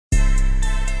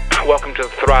Welcome to the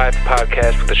Thrive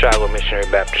podcast with the Shiloh Missionary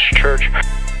Baptist Church.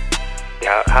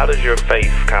 How does your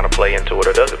faith kind of play into it,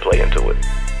 or does it play into it?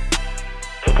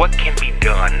 What can be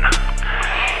done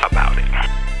about it?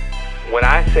 When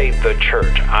I say the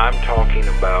church, I'm talking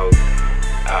about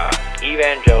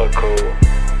evangelical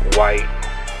white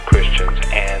Christians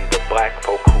and the black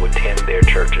folk who attend their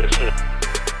churches.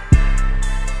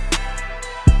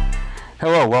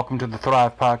 Hello, welcome to the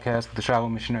Thrive podcast with the Shiloh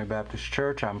Missionary Baptist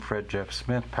Church. I'm Fred Jeff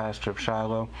Smith, pastor of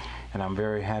Shiloh, and I'm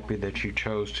very happy that you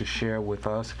chose to share with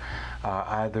us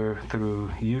either through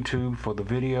YouTube for the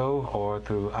video or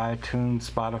through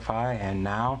iTunes, Spotify, and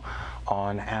now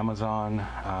on Amazon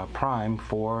Prime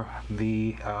for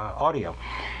the audio.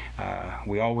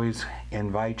 We always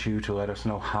invite you to let us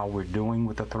know how we're doing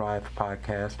with the Thrive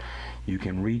podcast. You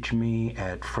can reach me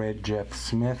at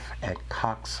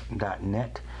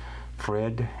fredjeffsmith@cox.net.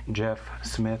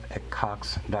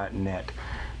 fredjeffsmith@cox.net.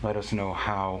 Let us know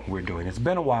how we're doing. It's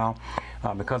been a while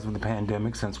because of the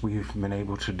pandemic since we've been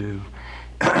able to do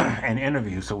an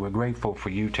interview, so we're grateful for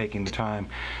you taking the time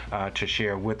to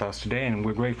share with us today, and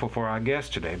we're grateful for our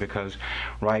guest today because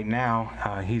right now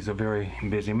he's a very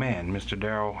busy man. Mr.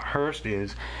 Darryl Hurst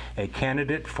is a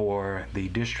candidate for the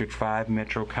District 5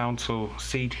 Metro Council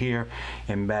seat here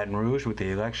in Baton Rouge with the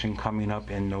election coming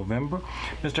up in November.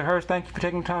 Mr. Hurst, thank you for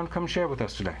taking the time to come share with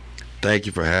us today. Thank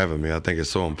you for having me. I think it's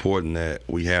so important that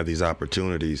we have these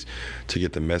opportunities to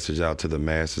get the message out to the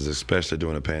masses, especially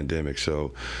during a pandemic.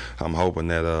 So I'm hoping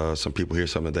that some people hear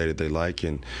something today that they like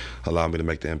and allow me to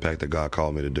make the impact that God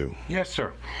called me to do. Yes,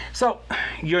 sir. So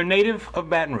you're a native of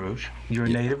Baton Rouge. You're a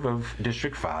native of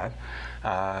District 5.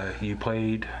 You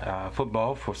played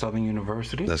football for Southern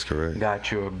University. That's correct.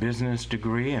 Got your business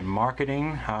degree in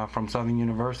marketing from Southern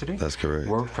University. That's correct.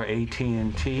 Worked for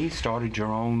AT&T, started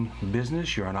your own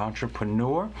business. You're an entrepreneur.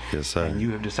 Yes, sir. And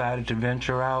you have decided to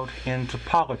venture out into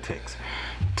politics.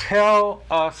 Tell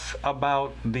us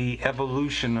about the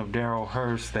evolution of Darryl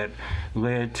Hurst that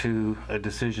led to a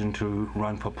decision to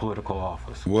run for political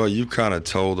office. Well, you kind of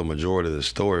told the majority of the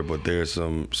story, but there's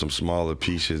some smaller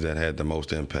pieces that had the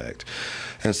most impact.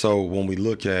 And so when we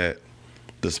look at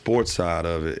the sports side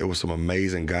of it, it was some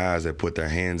amazing guys that put their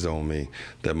hands on me,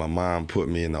 that my mom put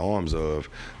me in the arms of.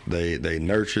 They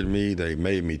nurtured me. They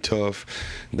made me tough.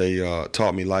 They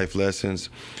taught me life lessons.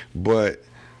 But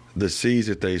the seeds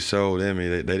that they sowed in me,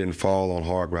 they didn't fall on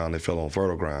hard ground. They fell on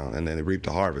fertile ground, and then they reaped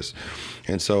the harvest.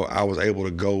 And so I was able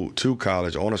to go to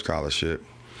college on a scholarship.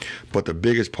 But the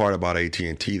biggest part about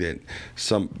AT&T,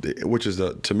 which is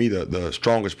to me the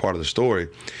strongest part of the story,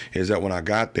 is that when I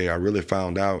got there, I really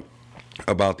found out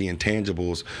about the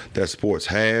intangibles that sports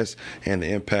has and the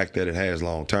impact that it has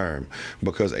long term,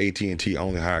 because AT&T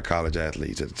only hired college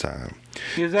athletes at the time.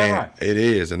 Is that right? It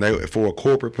is, and for a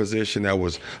corporate position that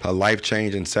was a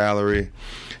life-changing salary.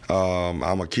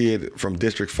 I'm a kid from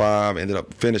District 5, ended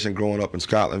up growing up in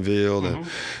Scotlandville,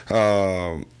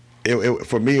 and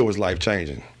for me it was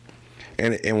life-changing.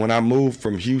 And when I moved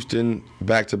from Houston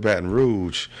back to Baton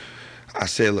Rouge, I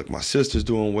said, look, my sister's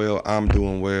doing well, I'm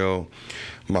doing well.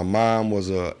 My mom was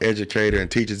an educator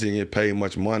and teachers didn't get paid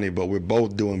much money, but we're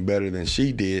both doing better than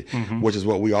she did, which is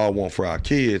what we all want for our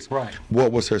kids. Right.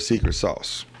 What was her secret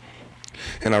sauce?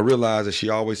 And I realized that she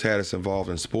always had us involved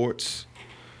in sports,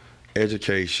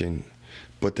 education,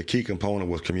 but the key component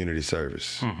was community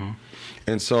service.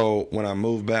 And so when I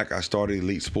moved back, I started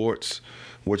Elite Sports,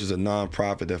 which is a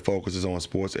nonprofit that focuses on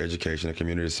sports, education, and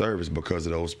community service because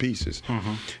of those pieces.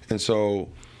 And so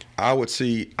I would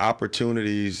see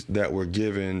opportunities that were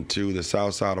given to the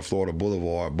south side of Florida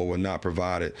Boulevard, but were not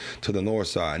provided to the north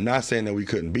side. Not saying that we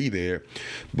couldn't be there,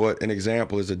 but an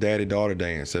example is the daddy-daughter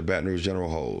dance at Baton Rouge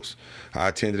General Holes. I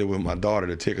attended it with my daughter.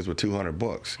 The tickets were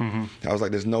 $200. I was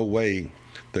like, there's no way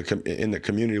in the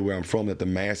community where I'm from that the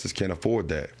masses can afford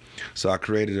that. So I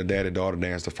created a daddy-daughter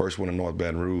dance, the first one in North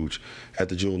Baton Rouge at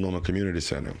the Jewel Norman Community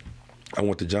Center. I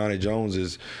went to Johnny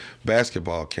Jones's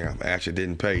basketball camp. I actually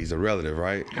didn't pay. He's a relative,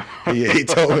 right? He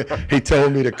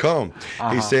told me to come.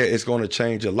 He said it's going to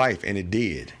change your life, and it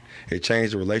did. It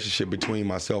changed the relationship between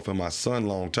myself and my son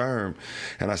long term.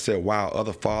 And I said, wow,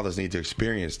 other fathers need to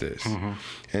experience this.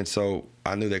 And so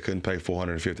I knew they couldn't pay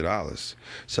 $450.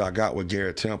 So I got with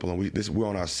Garrett Temple, and we're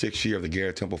on our 6th year of the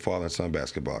Garrett Temple Father and Son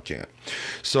basketball camp.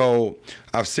 So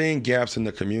I've seen gaps in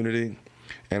the community,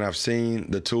 and I've seen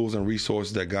the tools and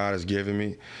resources that God has given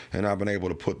me, and I've been able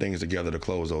to put things together to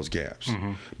close those gaps.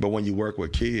 But when you work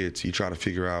with kids, you try to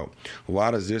figure out,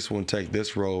 why does this one take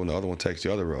this road and the other one takes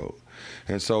the other road?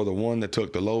 And so the one that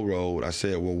took the low road, I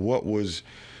said, well, what was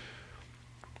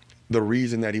the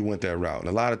reason that he went that route? And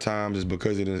a lot of times it's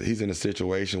because he's in a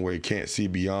situation where he can't see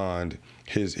beyond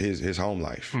his home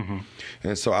life.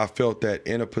 And so I felt that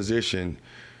in a position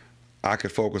I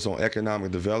could focus on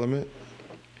economic development.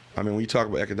 I mean, when you talk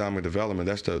about economic development,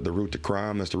 that's the root to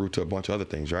crime, that's the root to a bunch of other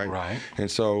things, right? Right. And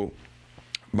so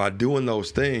by doing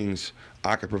those things,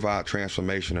 I could provide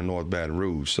transformation in North Baton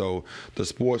Rouge. So the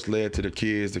sports led to the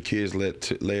kids led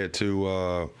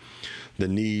to the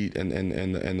need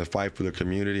and the fight for the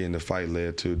community, and the fight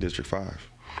led to District 5.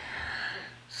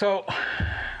 So,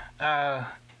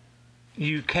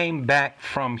 you came back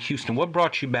from Houston. What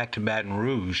brought you back to Baton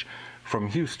Rouge from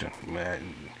Houston?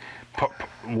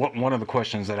 One of the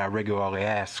questions that I regularly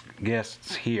ask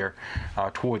guests here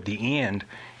toward the end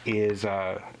is,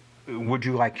 would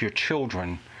you like your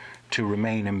children to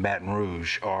remain in Baton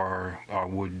Rouge, or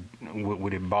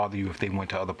would it bother you if they went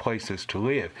to other places to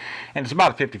live? And it's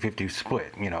about a 50-50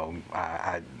 split. You know,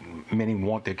 many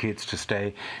want their kids to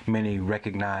stay. Many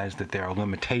recognize that there are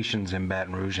limitations in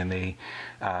Baton Rouge, and they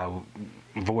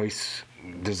voice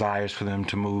desires for them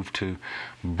to move to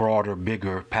broader,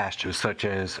 bigger pastures, such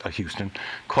as Houston,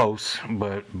 close,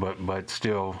 but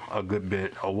still a good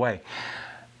bit away.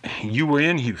 You were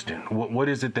in Houston. What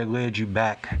is it that led you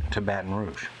back to Baton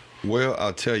Rouge? Well,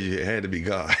 I'll tell you, it had to be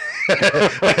God.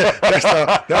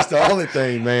 that's the only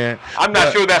thing, man. I'm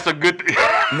not sure that's a good.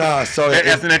 Nah, so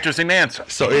that's an interesting answer.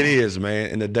 So it is,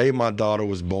 man. And the day my daughter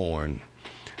was born,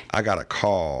 I got a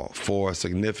call for a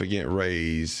significant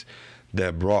raise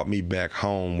that brought me back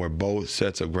home where both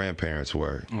sets of grandparents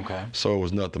were. Okay. So it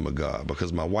was nothing but God,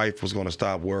 because my wife was going to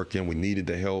stop working. We needed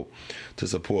the help to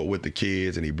support with the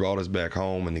kids, and he brought us back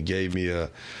home, and he gave me a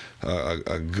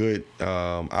good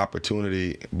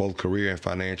opportunity, both career and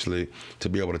financially, to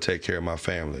be able to take care of my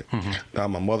family. Now,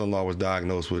 my mother-in-law was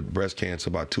diagnosed with breast cancer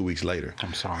about 2 weeks later.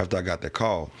 I'm sorry. After I got that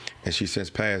call, and she since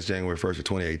passed January 1st of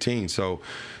 2018. So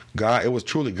God, it was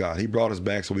truly God. He brought us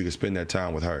back so we could spend that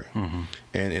time with her.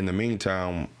 And in the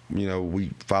meantime, you know,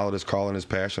 we followed his call and his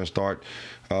passion and start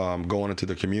going into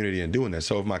the community and doing that.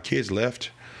 So if my kids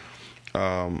left,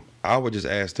 I would just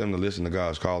ask them to listen to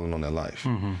God's calling on their life.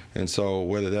 And so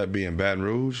whether that be in Baton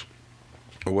Rouge,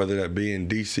 or whether that be in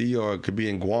D.C., or it could be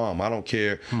in Guam, I don't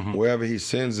care. Wherever he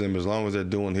sends them, as long as they're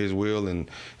doing his will and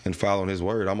following his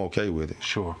word, I'm okay with it.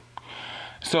 Sure.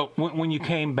 So when you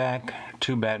came back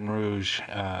to Baton Rouge,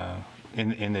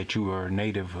 in that you were a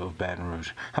native of Baton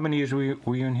Rouge, how many years were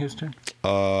you in Houston?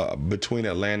 Between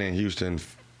Atlanta and Houston,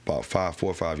 about 4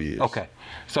 or 5 years. Okay.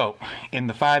 So in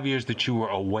the 5 years that you were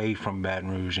away from Baton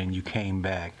Rouge and you came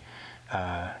back,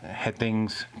 had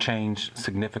things changed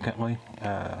significantly?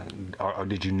 Or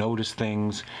did you notice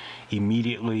things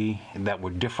immediately that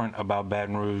were different about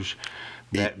Baton Rouge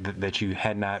that you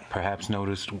had not perhaps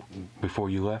noticed before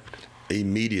you left?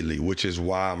 Immediately, which is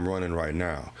why I'm running right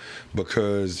now.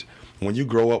 Because when you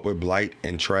grow up with blight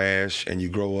and trash, and you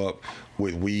grow up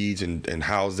with weeds and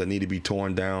houses that need to be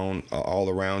torn down all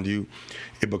around you,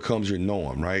 it becomes your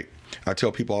norm, right? I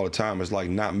tell people all the time, it's like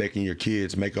not making your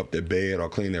kids make up their bed or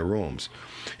clean their rooms.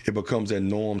 It becomes their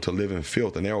norm to live in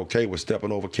filth, and they're okay with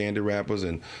stepping over candy wrappers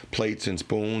and plates and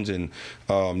spoons, and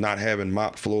not having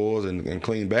mop floors and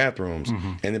clean bathrooms,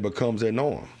 and it becomes their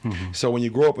norm. So when you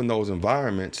grow up in those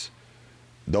environments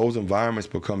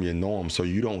become your norm, so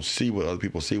you don't see what other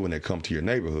people see when they come to your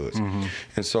neighborhoods.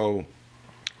 And so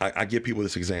I give people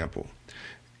this example.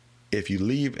 If you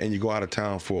leave and you go out of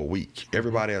town for a week,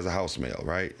 everybody has a house smell,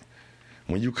 right?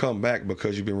 When you come back,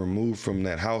 because you've been removed from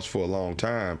that house for a long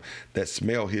time, that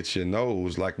smell hits your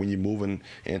nose like when you're moving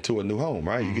into a new home,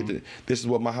 right? You get this is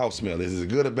what my house smell is. Is it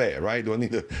good or bad, right? Do I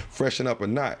need to freshen up or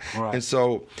not? Right. And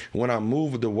so when I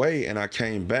moved away and I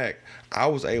came back, I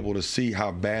was able to see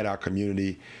how bad our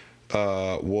community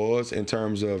was in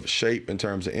terms of shape, in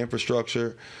terms of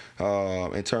infrastructure,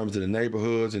 in terms of the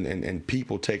neighborhoods and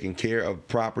people taking care of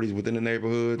properties within the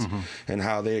neighborhoods, and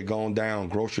how they had gone down,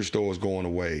 grocery stores going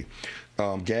away,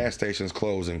 gas stations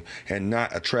closing, and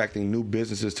not attracting new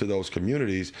businesses to those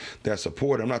communities that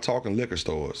support. I'm not talking liquor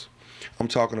stores. I'm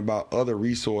talking about other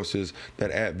resources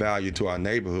that add value to our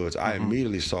neighborhoods. I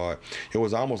immediately saw it. It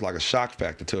was almost like a shock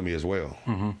factor to me as well.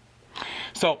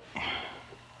 So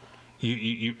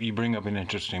you bring up an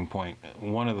interesting point.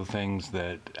 One of the things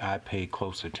that I pay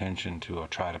close attention to, or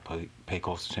try to pay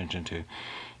close attention to,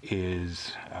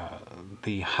 is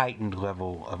the heightened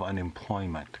level of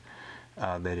unemployment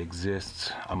that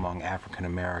exists among African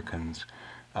Americans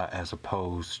as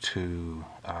opposed to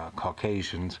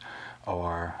Caucasians,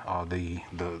 or the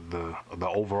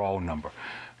overall number.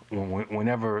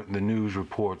 Whenever the news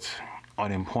reports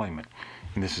unemployment,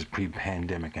 and this is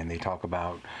pre-pandemic, and they talk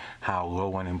about how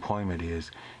low unemployment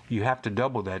is, you have to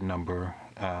double that number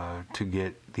to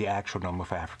get the actual number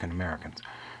for African Americans.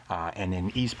 And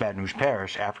in East Baton Rouge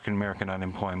Parish, African American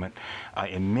unemployment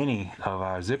in many of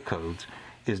our zip codes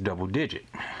is double digit.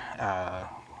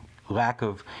 Lack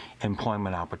of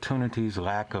employment opportunities,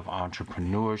 lack of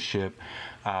entrepreneurship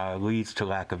leads to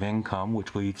lack of income,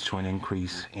 which leads to an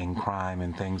increase in crime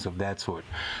and things of that sort.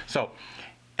 So,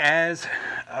 as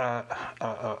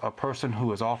a person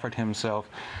who has offered himself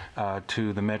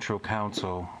to the Metro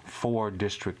Council for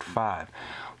District 5,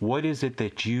 what is it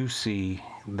that you see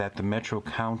that the Metro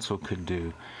Council could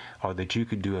do, or that you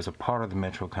could do as a part of the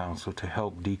Metro Council to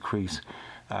help decrease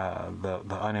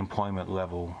the unemployment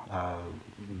level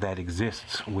that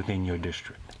exists within your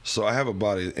district? So I have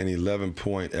about an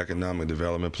 11-point economic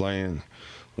development plan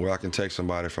where I can take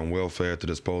somebody from welfare to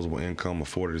disposable income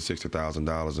of $40,000 to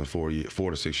 $60,000 in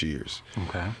 4 to 6 years.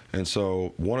 Okay. And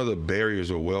so one of the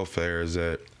barriers with welfare is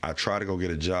that I try to go get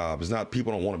a job. It's not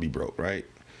people don't want to be broke, right?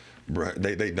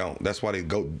 They don't. That's why they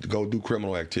go do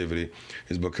criminal activity,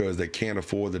 is because they can't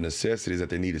afford the necessities that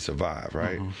they need to survive,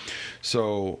 right?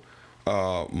 So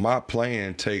my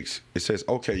plan says,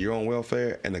 okay, you're on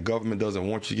welfare and the government doesn't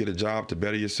want you to get a job to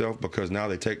better yourself because now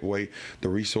they take away the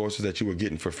resources that you were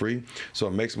getting for free. So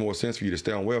it makes more sense for you to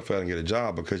stay on welfare and get a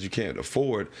job because you can't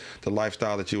afford the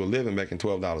lifestyle that you were living making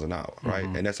 $12 an hour, right?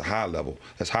 And that's a high level.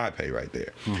 That's high pay right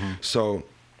there. So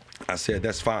I said,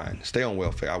 that's fine. Stay on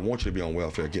welfare. I want you to be on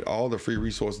welfare. Get all the free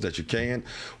resources that you can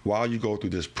while you go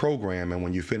through this program. And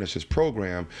when you finish this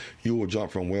program, you will jump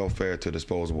from welfare to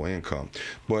disposable income.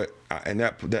 But I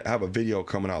have a video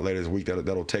coming out later this week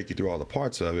that'll take you through all the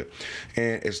parts of it.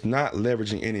 And it's not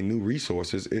leveraging any new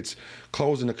resources. It's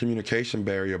closing the communication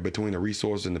barrier between the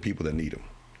resources and the people that need them.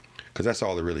 Because that's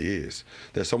all it really is.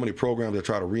 There's so many programs that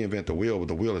try to reinvent the wheel, but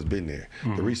the wheel has been there.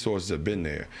 The resources have been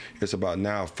there. It's about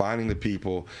now finding the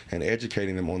people and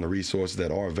educating them on the resources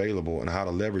that are available and how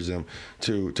to leverage them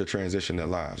to transition their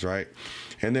lives, right?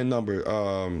 And then number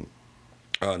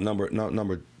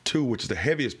two, which is the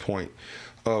heaviest point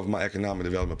of my economic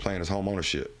development plan, is home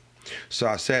ownership. So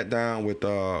I sat down with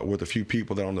a few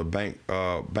people that are on the bank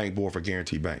board for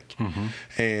Guarantee Bank,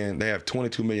 and they have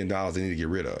 $22 million they need to get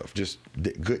rid of, just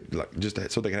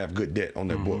so they can have good debt on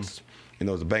their books. You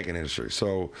know, the banking industry.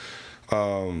 So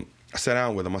I sat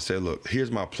down with them. I said, look,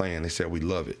 here's my plan. They said, we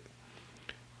love it.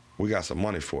 We got some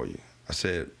money for you. I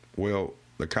said, well,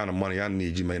 the kind of money I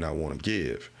need you may not want to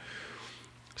give.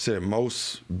 I said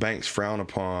most banks frown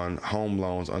upon home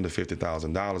loans under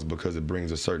 $50,000 because it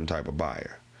brings a certain type of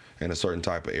buyer in a certain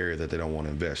type of area that they don't want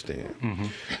to invest in.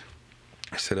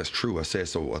 I said, that's true. I said,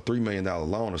 so a $3 million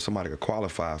loan, if somebody could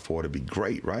qualify for it, it'd be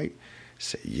great, right? I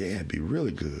said, yeah, it'd be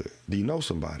really good. Do you know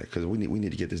somebody? Because we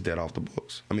need to get this debt off the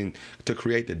books. I mean, to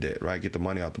create the debt, right? Get the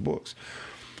money out the books.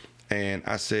 And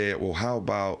I said, well, how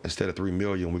about instead of $3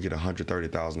 million, we get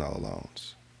 $130,000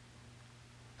 loans?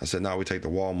 I said, now we take the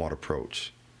Walmart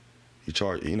approach. You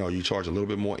charge a little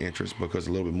bit more interest because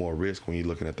a little bit more risk when you're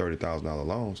looking at $30,000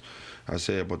 loans. I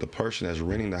said, but the person that's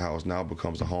renting the house now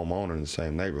becomes a homeowner in the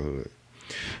same neighborhood.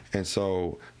 And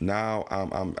so now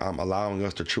I'm allowing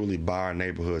us to truly buy our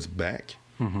neighborhoods back.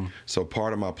 So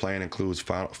part of my plan includes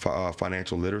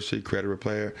financial literacy, credit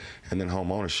repair, and then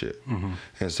home ownership.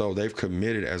 And so they've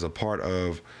committed as a part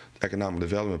of the economic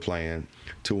development plan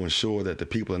to ensure that the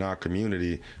people in our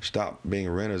community stop being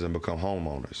renters and become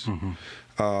homeowners.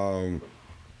 And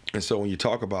so when you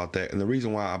talk about that, and the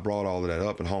reason why I brought all of that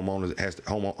up and home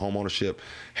ownership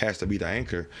has to be the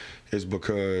anchor is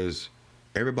because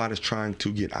everybody's trying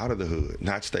to get out of the hood,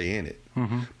 not stay in it.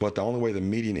 But the only way the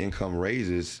median income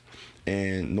raises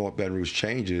and North Baton Rouge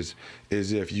changes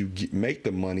is if you make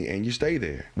the money and you stay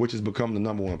there, which has become the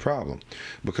number one problem.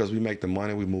 Because we make the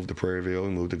money, we move to Prairieville, we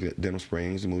move to Denham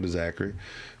Springs, we move to Zachary,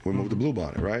 we move to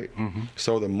Bluebonnet, right?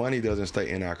 So the money doesn't stay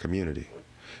in our community.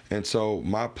 And so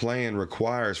my plan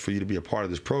requires for you to be a part of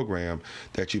this program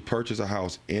that you purchase a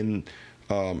house in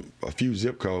a few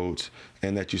zip codes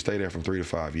and that you stay there from 3 to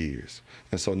 5 years.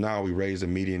 And so now we raise the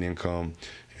median income,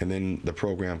 and then the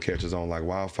program catches on like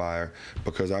wildfire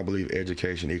because I believe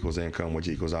education equals income, which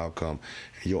equals outcome.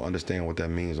 And you'll understand what that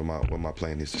means when my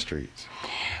plan hits the streets.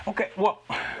 Okay, well,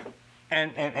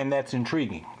 and that's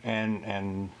intriguing,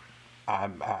 and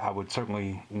I would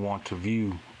certainly want to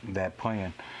view that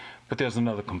plan. But there's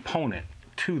another component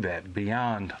to that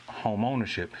beyond home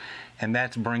ownership, and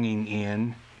that's bringing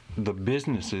in the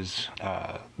businesses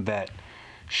that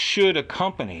should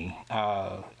accompany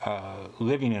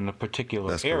living in a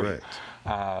particular That's area.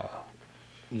 Correct.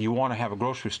 You want to have a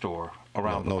grocery store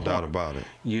around the corner. No doubt about it.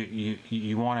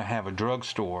 You want to have a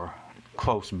drugstore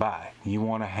close by. You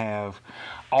want to have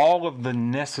all of the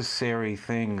necessary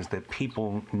things that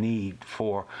people need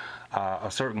for a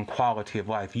certain quality of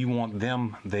life. You want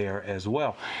them there as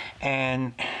well.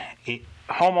 And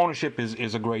home ownership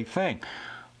is a great thing.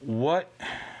 What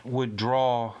would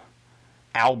draw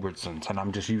Albertsons, and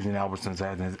I'm just using Albertsons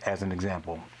as an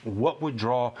example, what would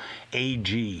draw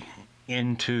AG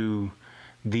into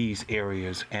these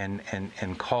areas and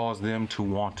cause them to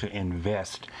want to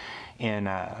invest in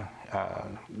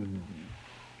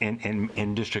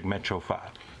District Metro 5?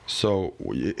 So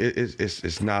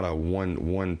it's not a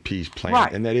one piece plan,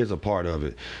 Right. and that is a part of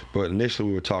it. But initially,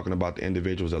 we were talking about the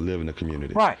individuals that live in the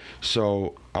community. Right.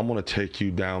 So I'm going to take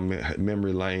you down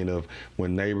memory lane of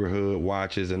when neighborhood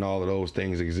watches and all of those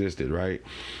things existed, right?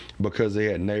 Because they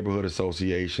had neighborhood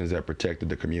associations that protected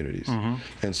the communities.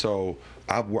 And so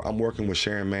I'm working with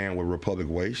Sharon Mann with Republic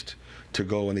Waste to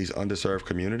go in these underserved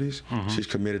communities. She's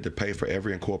committed to pay for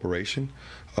every incorporation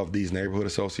of these neighborhood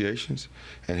associations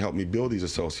and help me build these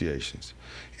associations.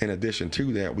 In addition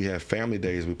to that, we have family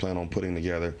days we plan on putting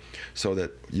together so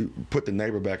that you put the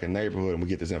neighbor back in neighborhood and we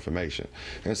get this information.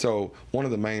 And so one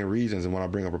of the main reasons, and when I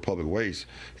bring up Republic Waste,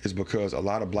 is because a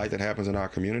lot of blight that happens in our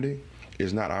community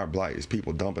is not our blight. It's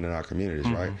people dumping in our communities,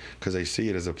 right? Because they see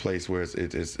it as a place where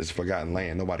it's forgotten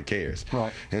land. Nobody cares.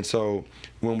 Right. And so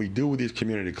when we do these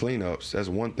community cleanups, that's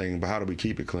one thing, but how do we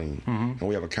keep it clean? And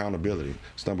we have accountability.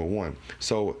 It's number one.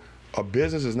 So a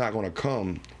business is not going to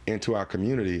come into our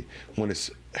community when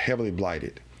it's heavily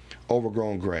blighted,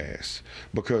 overgrown grass,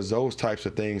 because those types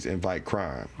of things invite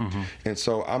crime. And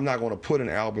so I'm not going to put in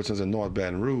Albertsons in North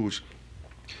Baton Rouge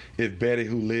if Betty,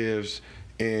 who lives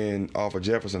off of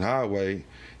Jefferson Highway,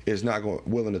 is not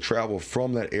willing to travel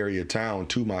from that area of town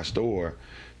to my store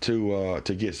to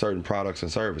get certain products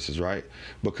and services, right?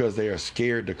 Because they are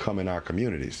scared to come in our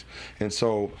communities. And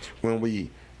so when we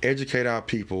educate our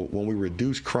people, when we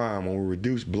reduce crime, when we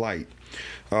reduce blight,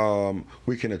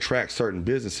 we can attract certain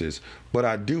businesses. But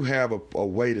I do have a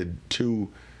way to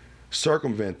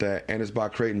circumvent that, and it's by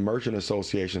creating merchant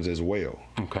associations as well.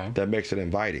 Okay. That makes it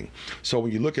inviting. So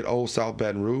when you look at Old South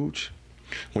Baton Rouge,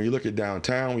 when you look at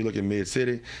downtown, when you look at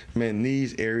Mid-City, man,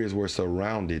 these areas were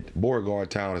surrounded. Beauregard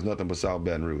Town is nothing but South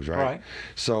Baton Rouge, right? Right.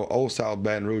 So Old South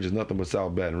Baton Rouge is nothing but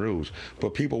South Baton Rouge.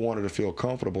 But people wanted to feel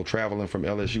comfortable traveling from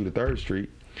LSU to 3rd Street,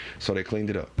 so they cleaned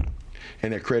it up.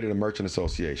 And they created a merchant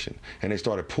association, and they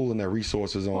started pooling their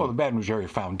resources on. Well, the Baton Rouge Area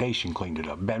Foundation cleaned it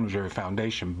up. Baton Rouge Area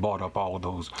Foundation bought up all of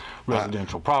those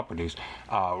residential properties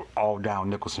all down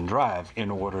Nicholson Drive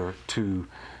in order to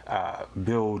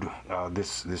build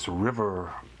this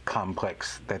river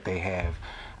complex that they have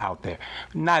out there.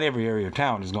 Not every area of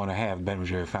town is going to have Baton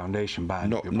Rouge Area Foundation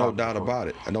buying up your No property doubt for about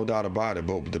it. No doubt about it.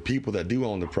 But the people that do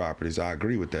own the properties, I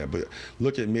agree with that. But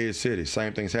look at Mid-City.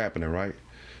 Same thing's happening, right?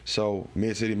 So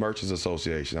Mid-City Merchants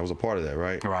Association, that was a part of that,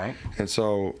 right? Right. And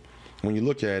so when you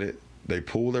look at it, they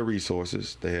pool their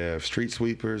resources. They have street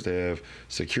sweepers. They have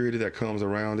security that comes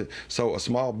around it. So a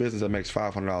small business that makes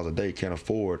 $500 a day can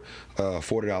afford a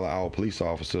 $40 an hour police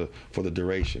officer for the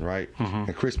duration, right?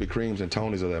 And Krispy Kremes and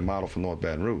Tony's are that model for North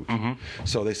Baton Rouge.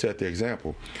 So they set the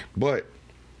example. But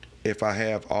if I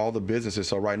have all the businesses,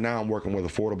 so right now I'm working with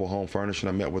Affordable Home Furnishing.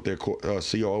 I met with their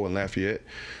COO in Lafayette,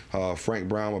 Frank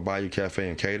Brown with Bayou Cafe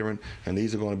and Catering, and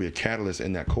these are going to be a catalyst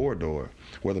in that corridor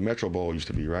where the Metro Bowl used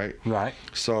to be, right? Right.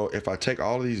 So if I take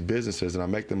all of these businesses and I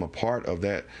make them a part of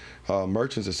that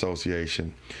Merchants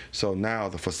Association, so now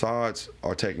the facades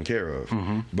are taken care of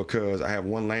because I have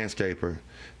one landscaper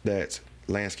that's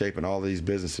landscaping all these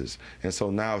businesses, and so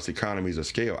now it's economies of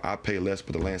scale. I pay less,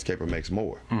 but the landscaper makes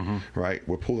more, right?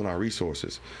 We're pooling our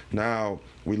resources. Now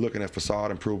we're looking at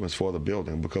facade improvements for the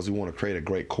building because we want to create a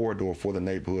great corridor for the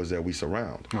neighborhoods that we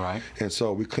surround. Right. And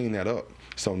so we clean that up.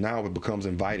 So now it becomes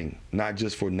inviting, not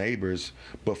just for neighbors,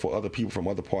 but for other people from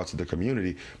other parts of the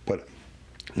community. But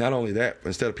not only that,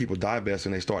 instead of people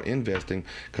divesting, they start investing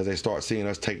because they start seeing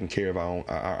us taking care of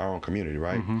our own community,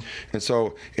 right? And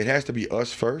so it has to be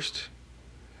us first.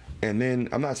 And then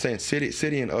I'm not saying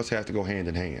city and us have to go hand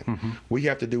in hand. We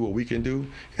have to do what we can do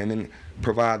and then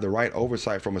provide the right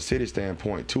oversight from a city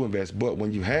standpoint to invest. But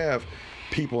when you have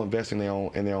people investing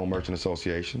in their own merchant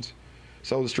associations,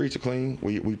 so the streets are clean,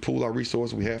 we pool our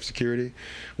resources, we have security,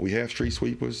 we have street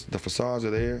sweepers, the facades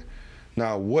are there.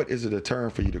 Now, what is a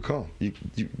deterrent for you to come?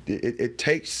 It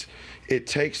takes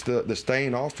the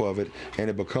stain off of it, and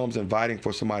it becomes inviting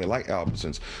for somebody like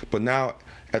Albertsons. But now,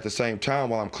 at the same time,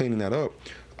 while I'm cleaning that up,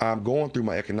 I'm going through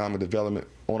my economic development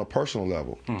on a personal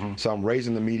level. So I'm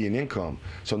raising the median income.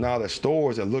 So now there's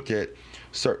stores that look at,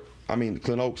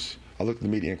 Clint Oaks, I looked at the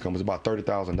median income, it's about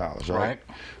 $30,000, right? Right.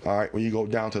 All right, when you go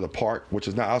down to the park, which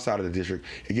is not outside of the district,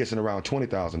 it gets in around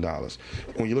 $20,000.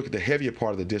 When you look at the heavier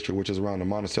part of the district, which is around the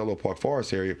Monticello Park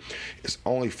Forest area, it's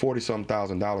only $40-some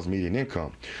thousand median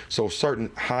income. So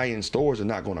certain high-end stores are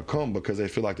not going to come because they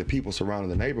feel like the people surrounding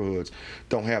the neighborhoods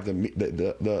don't have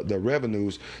the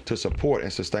revenues to support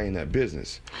and sustain that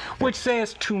business. Which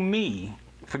says to me,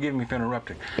 forgive me for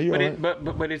interrupting,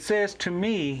 but it says to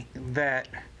me that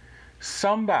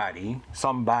somebodies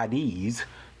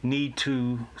need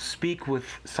to speak with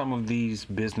some of these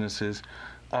businesses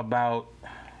about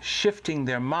shifting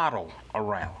their model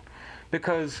around.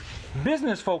 Because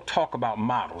business folk talk about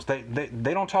models. They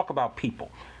don't talk about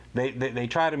people. They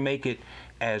try to make it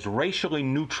as racially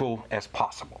neutral as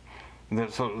possible.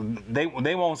 So they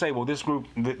won't say, well, this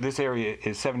area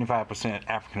is 75%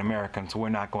 African American, so we're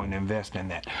not going to invest in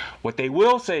that. What they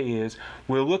will say is,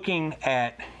 we're looking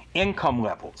at income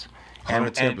levels.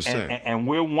 110%. And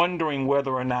we're wondering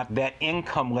whether or not that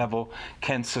income level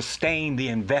can sustain the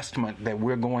investment that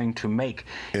we're going to make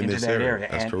into that area.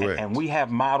 That's correct. And we have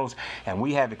models and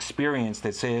we have experience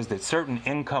that says that certain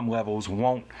income levels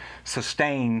won't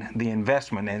sustain the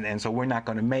investment, and so we're not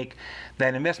going to make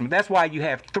that investment. That's why you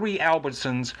have 3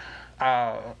 Albertsons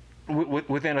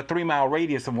within a 3-mile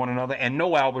radius of one another, and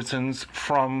no Albertsons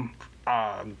from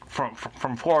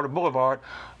Florida Boulevard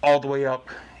all the way up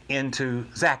into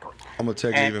Zachary. I'm gonna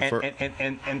take it even further.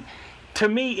 And to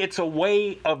me, it's a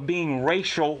way of being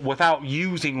racial without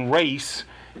using race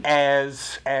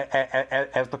as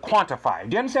the quantifier.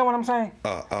 Do you understand what I'm saying?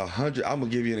 100. I'm gonna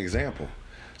give you an example.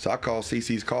 So I called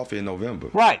CC's Coffee in November.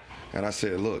 Right. And I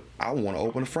said, look, I want to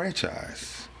open a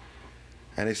franchise.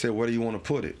 And they said, where do you want to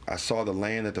put it? I saw the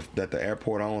land that the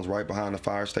airport owns right behind the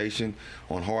fire station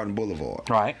on Hardin Boulevard.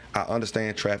 Right. I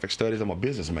understand traffic studies. I'm a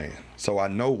businessman. So I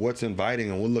know what's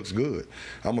inviting and what looks good.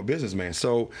 I'm a businessman.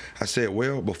 So I said,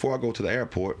 well, before I go to the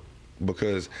airport,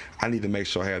 because I need to make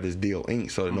sure I have this deal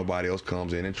inked so that nobody else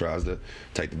comes in and tries to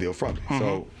take the deal from me. Mm-hmm.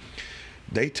 So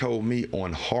they told me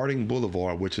on Harding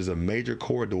Boulevard, which is a major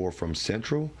corridor from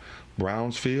Central,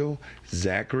 Brownsfield,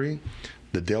 Zachary,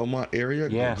 the Delmont area,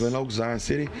 yes, Glen Oaks, Zion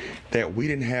City, that we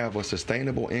didn't have a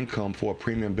sustainable income for a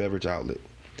premium beverage outlet.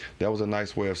 That was a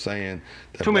nice way of saying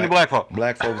that too many black folks.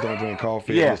 Black folks don't drink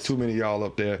coffee. Yes. There's too many of y'all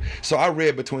up there. So I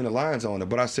read between the lines on it,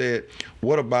 but I said,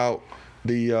 what about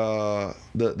the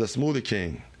Smoothie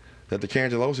King that the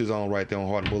Cangelosi's on right there on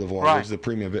Hardin Boulevard, right, which is a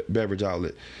premium beverage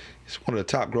outlet? It's one of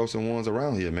the top grossing ones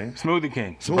around here, man. Smoothie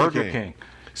King, Burger King.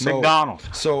 So,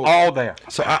 McDonald's, all there.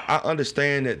 So I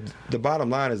understand that the bottom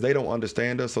line is they don't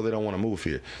understand us, so they don't want to move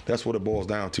here. That's what it boils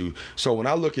down to. So when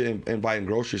I look at inviting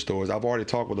grocery stores, I've already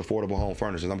talked with Affordable Home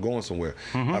Furnishings. I'm going somewhere.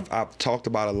 Mm-hmm. I've talked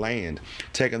about a land,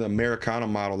 taking the Americana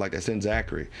model like that's in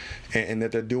Zachary, and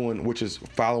that they're doing, which is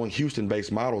following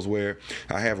Houston-based models where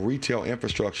I have retail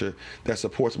infrastructure that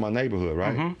supports my neighborhood,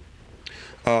 right?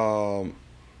 Mm-hmm.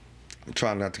 I'm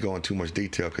trying not to go into too much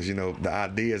detail because, you know, the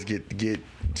ideas get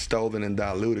stolen and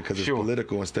diluted because it's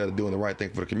political instead of doing the right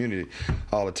thing for the community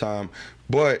all the time.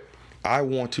 But I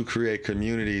want to create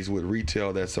communities with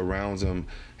retail that surrounds them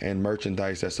and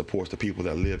merchandise that supports the people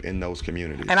that live in those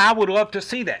communities. And I would love to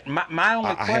see that. My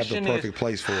only question is, I have the perfect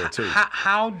place for it, too.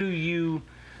 How do you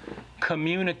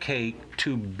communicate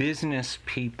to business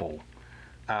people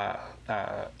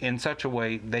in such a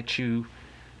way that you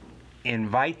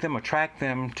invite them, attract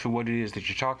them to what it is that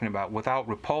you're talking about without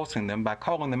repulsing them by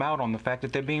calling them out on the fact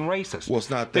that they're being racist? Well,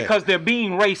 it's not that. Because they're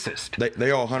being racist.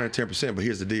 They are 110%, but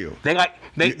here's the deal.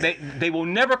 They will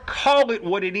never call it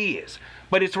what it is,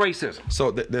 but it's racism.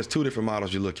 So there's 2 different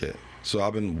models you look at. So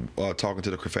I've been talking to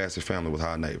the Crafassi family with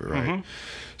High Neighbor, right? Mm-hmm.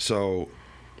 So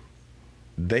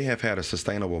they have had a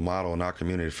sustainable model in our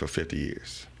community for 50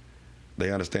 years. They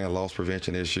understand loss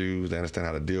prevention issues. They understand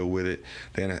how to deal with it.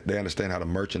 They understand how to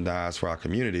merchandise for our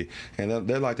community. And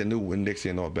they're like the new Winn-Dixie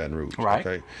and North Baton Rouge. Right.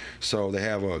 Okay. So they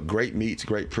have great meats,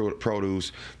 great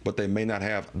produce, but they may not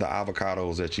have the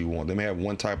avocados that you want. They may have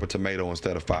one type of tomato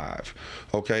instead of 5.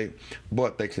 Okay.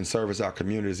 But they can service our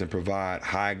communities and provide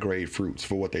high-grade fruits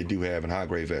for what they do have and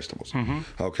high-grade vegetables.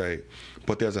 Mm-hmm. Okay.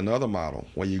 But there's another model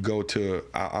where you go to,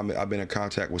 I've been in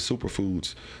contact with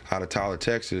Superfoods out of Tyler,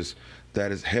 Texas,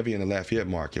 that is heavy in the Lafayette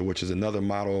market, which is another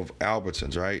model of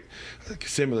Albertsons, right?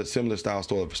 Similar style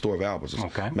store of Albertsons,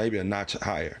 okay, maybe a notch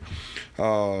higher.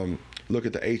 Look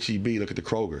at the H-E-B, look at the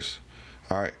Kroger's,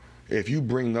 all right? If you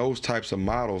bring those types of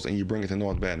models and you bring it to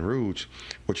North Baton Rouge,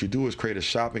 what you do is create a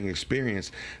shopping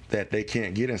experience that they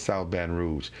can't get in South Baton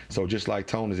Rouge. So just like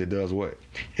Tony's, it does what?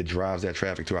 It drives that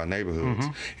traffic to our neighborhoods.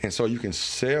 Mm-hmm. And so you can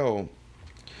sell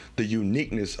the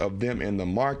uniqueness of them in the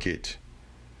market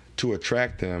to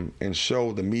attract them and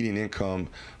show the median income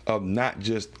of not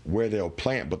just where they'll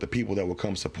plant, but the people that will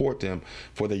come support them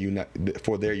for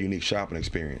their unique shopping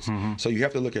experience. So you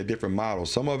have to look at different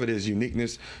models. Some of it is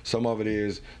uniqueness, some of it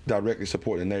is directly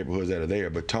supporting the neighborhoods that are there.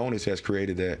 But Tony's has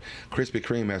created that, Krispy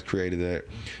Kreme has created that,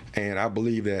 and I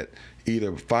believe that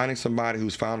either finding somebody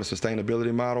who's found a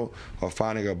sustainability model or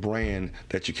finding a brand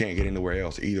that you can't get anywhere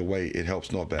else, either way, it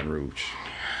helps North Baton Rouge.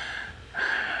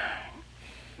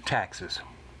 Taxes.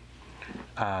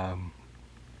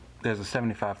 There's a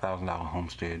 $75,000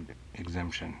 homestead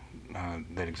exemption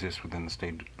that exists within the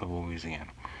state of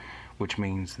Louisiana, which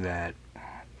means that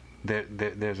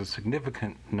there's a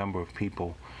significant number of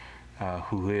people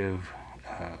who live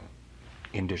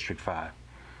in District 5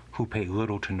 who pay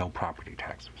little to no property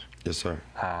taxes. Yes, sir.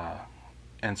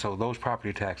 And so those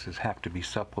property taxes have to be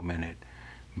supplemented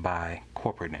by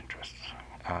corporate interests,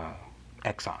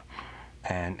 Exxon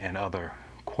and other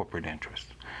corporate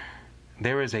interests.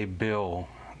 There is a bill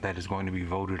that is going to be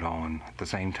voted on at the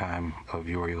same time of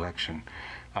your election,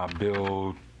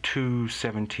 Bill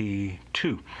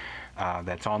 272,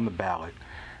 that's on the ballot,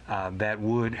 that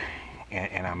would,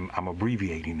 and I'm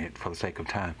abbreviating it for the sake of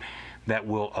time, that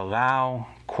will allow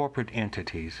corporate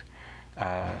entities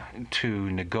to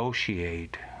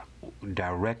negotiate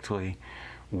directly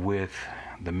with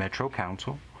the Metro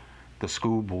Council, the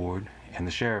school board, and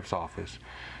the sheriff's office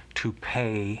to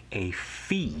pay a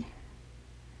fee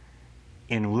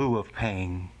in lieu of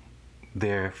paying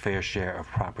their fair share of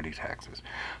property taxes.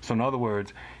 So in other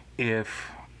words,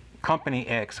 if Company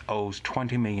X owes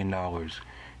 $20 million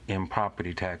in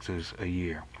property taxes a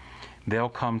year, they'll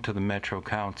come to the Metro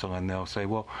Council and they'll say,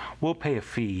 well, we'll pay a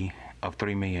fee of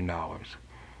 $3 million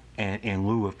in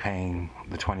lieu of paying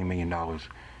the $20 million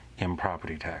in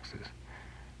property taxes.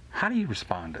 How do you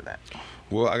respond to that?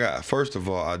 Well, first of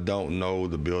all, I don't know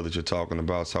the bill that you're talking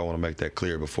about, so I want to make that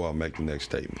clear before I make the next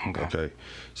statement. Okay.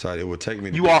 So it would take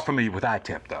me. You are familiar with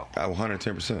ITEP, though.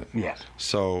 110%. Yes.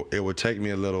 So it would take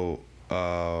me a little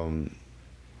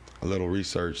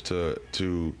research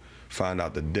to find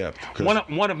out the depth.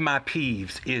 One of my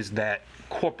peeves is that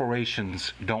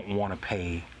corporations don't want to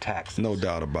pay taxes. No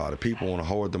doubt about it. People want to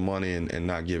hoard the money and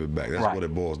not give it back. That's right. What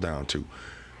it boils down to.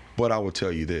 But I will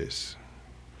tell you this.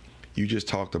 You just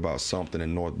talked about something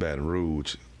in North Baton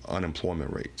Rouge,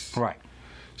 unemployment rates. Right.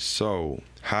 So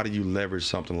how do you leverage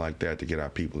something like that to get our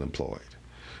people employed?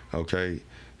 Okay?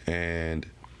 And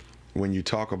when you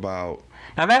talk about...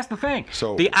 Now that's the thing.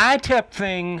 So the ITEP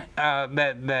thing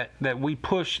that we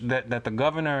pushed, that the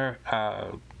governor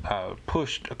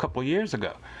pushed a couple of years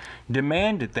ago,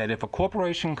 demanded that if a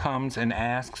corporation comes and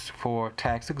asks for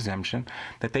tax exemption,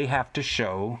 that they have to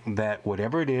show that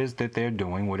whatever it is that they're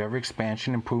doing, whatever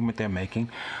expansion improvement they're making,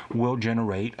 will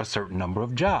generate a certain number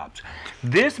of jobs.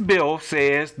 This bill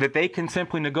says that they can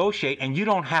simply negotiate and you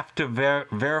don't have to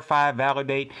verify,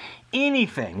 validate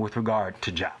anything with regard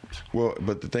to jobs. Well,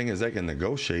 but the thing is, they can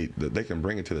negotiate, they can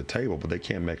bring it to the table, but they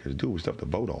can't make us do. We still have to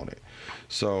vote on it.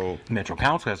 So Metro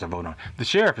Council has to vote on it. The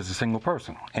sheriff is a single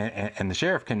person, and the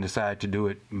sheriff can decide to do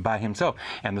it by himself.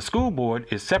 And the school board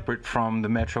is separate from the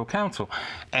Metro Council.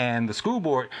 And the school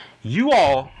board, you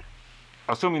all,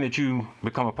 assuming that you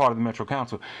become a part of the Metro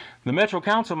Council, the Metro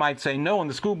Council might say no, and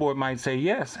the school board might say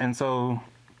yes. And so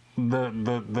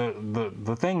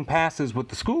the thing passes with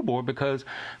the school board because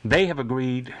they have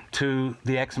agreed to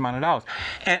the X amount of dollars.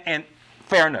 And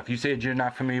fair enough. You said you're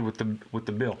not familiar with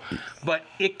the bill, but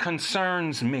it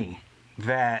concerns me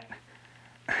that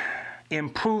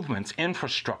improvements,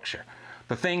 infrastructure,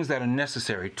 the things that are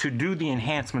necessary to do the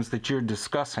enhancements that you're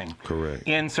discussing Correct.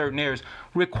 in certain areas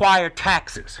require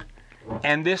taxes.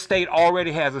 And this state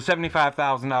already has a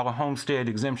 $75,000 homestead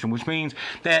exemption, which means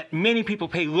that many people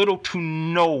pay little to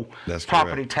no That's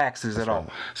property correct. taxes That's at all.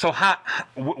 right. So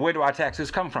where do our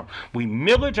taxes come from? We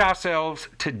millage ourselves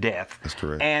to death. That's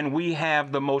correct. And we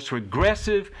have the most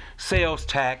regressive sales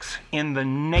tax in the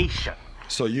nation.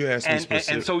 So you asked me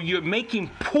specific. And so you're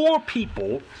making poor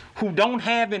people who don't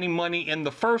have any money in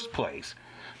the first place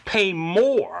pay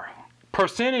more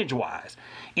percentage-wise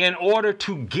in order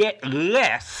to get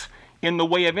less in the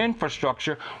way of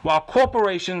infrastructure, while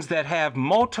corporations that have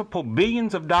multiple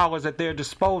billions of dollars at their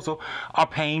disposal are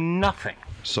paying nothing.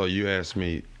 So you asked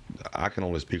me, I can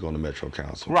only speak on the Metro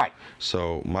Council. Right.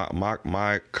 So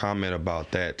my comment about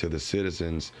that to the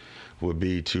citizens would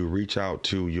be to reach out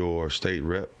to your state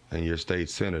rep and your state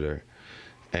senator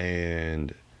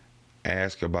and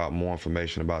ask about more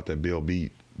information about that bill, be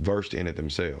versed in it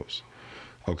themselves.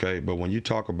 Okay, but when you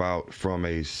talk about from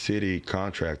a city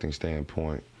contracting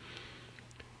standpoint,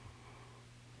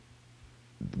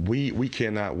 we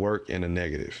cannot work in a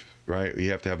negative, right? We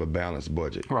have to have a balanced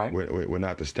budget. Right. We're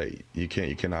not the state. You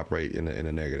can't operate in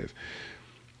a negative.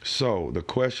 So the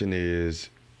question is,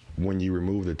 when you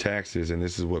remove the taxes, and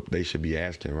this is what they should be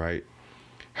asking, right?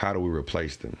 How do we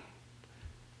replace them?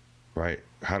 Right?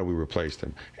 How do we replace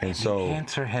them? And so the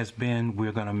answer has been,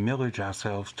 we're going to millage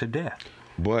ourselves to death.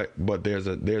 But there's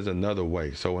another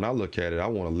way. So when I look at it, I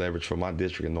want to leverage for my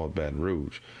district in North Baton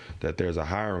Rouge that there's a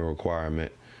hiring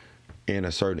requirement in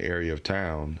a certain area of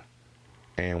town.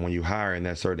 And when you hire in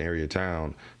that certain area of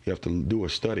town, you have to do a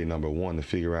study, number one, to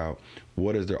figure out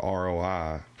what is the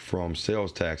ROI from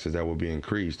sales taxes that will be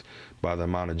increased by the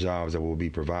amount of jobs that will be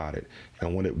provided,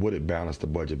 and would it balance the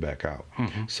budget back out?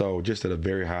 So just at a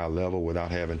very high level,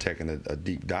 without having taken a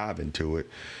deep dive into it,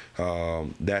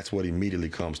 that's what immediately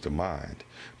comes to mind.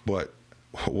 But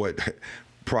what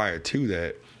prior to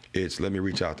that, it's let me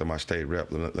reach out to my state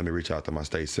rep, let me reach out to my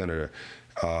state senator,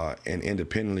 and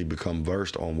independently become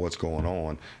versed on what's going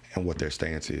on and what their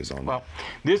stance is on Well,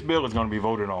 this bill is going to be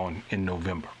voted on in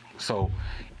November. So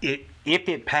if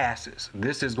it passes,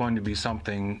 this is going to be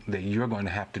something that you're going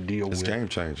to have to deal with. It's game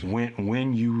changing.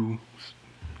 When you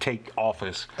take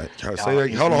office. Say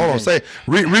that, hold on. Say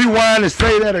rewind and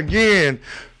say that again.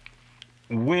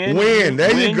 When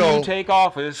there you go. You take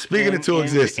office, speaking into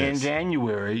existence in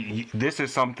January, this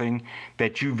is something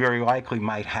that you very likely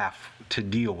might have to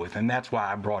deal with, and that's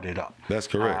why I brought it up. That's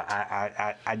correct.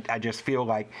 I just feel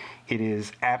like it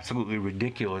is absolutely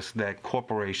ridiculous that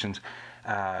corporations,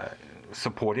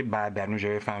 supported by Baton Rouge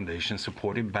Area Foundation,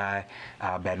 supported by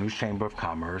Baton Rouge Chamber of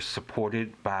Commerce,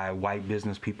 supported by white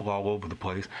business people all over the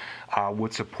place,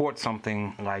 would support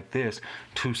something like this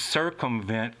to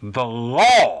circumvent the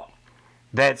law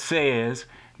that says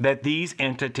that these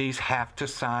entities have to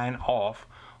sign off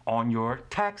on your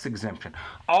tax exemption.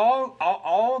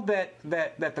 All that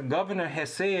the governor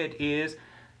has said is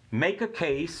make a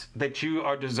case that you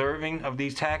are deserving of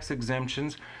these tax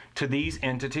exemptions to these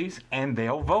entities, and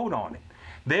they'll vote on it.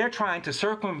 They're trying to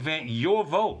circumvent your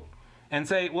vote and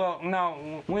say, well,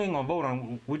 no, we ain't gonna vote on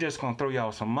it. We're just gonna throw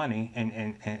y'all some money,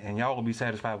 and y'all will be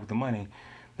satisfied with the money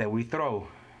that we throw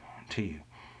to you.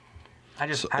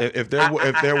 If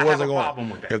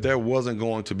there wasn't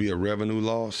going to be a revenue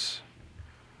loss,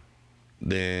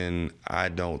 then I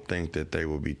don't think that they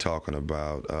would be talking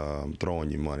about throwing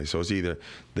you money. So it's either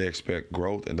they expect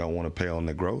growth and don't want to pay on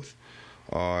the growth,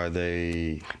 or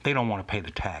they don't want to pay the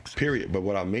tax. Period. But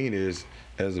what I mean is,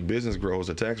 as the business grows,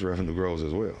 the tax revenue grows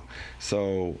as well.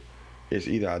 So it's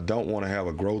either I don't want to have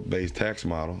a growth-based tax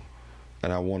model,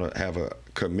 and I want to have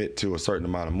commit to a certain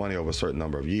amount of money over a certain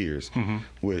number of years,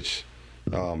 which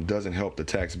doesn't help the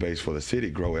tax base for the city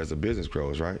grow as the business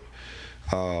grows, right?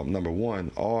 Number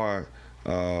one, or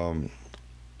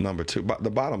number two. But the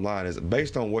bottom line is,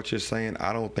 based on what you're saying,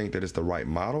 I don't think that it's the right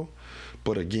model.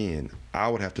 But again, I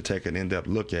would have to take an in-depth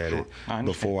look at it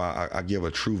before I give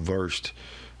a true versed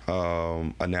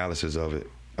analysis of it.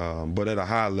 But at a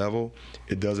high level,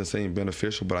 it doesn't seem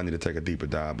beneficial, but I need to take a deeper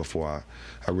dive before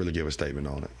I really give a statement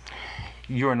on it.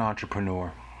 You're an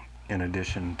entrepreneur in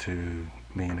addition to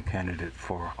being a candidate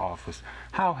for office.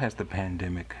 How has the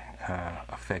pandemic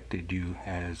affected you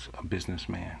as a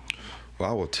businessman? Well,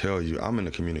 I will tell you, I'm in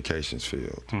the communications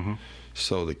field.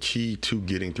 So the key to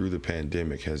getting through the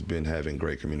pandemic has been having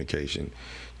great communication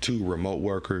to remote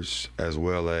workers as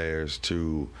well as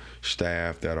to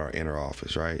staff that are in our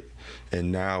office, right?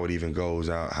 And now it even goes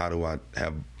out, how do I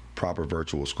have proper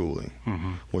virtual schooling,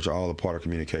 which are all a part of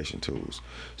communication tools.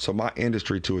 So my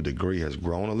industry, to a degree, has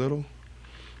grown a little.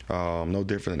 No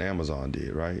different than Amazon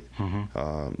did, right? And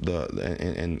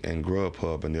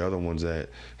Grubhub and the other ones that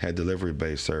had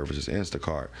delivery-based services,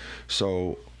 Instacart.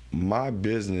 So my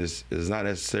business is not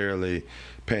necessarily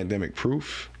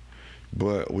pandemic-proof,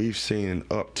 but we've seen an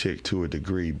uptick to a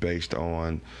degree based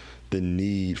on the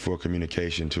need for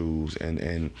communication tools.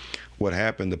 And what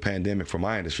happened, the pandemic for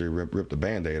my industry ripped the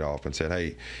Band-Aid off and said,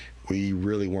 hey, we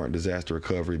really weren't disaster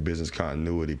recovery, business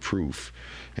continuity proof.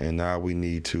 And now we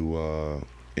need to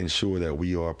ensure that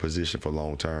we are positioned for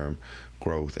long-term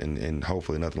growth, and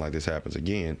hopefully nothing like this happens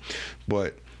again.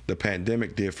 But the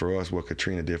pandemic did for us what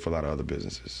Katrina did for a lot of other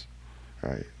businesses,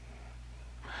 right?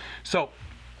 So,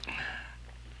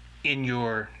 in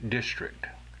your district,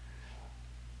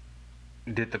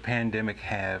 did the pandemic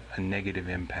have a negative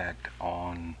impact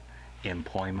on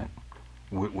employment,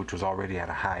 which was already at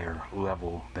a higher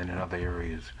level than in other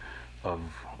areas of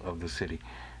the city?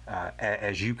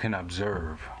 As you can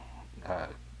observe,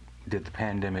 did the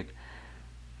pandemic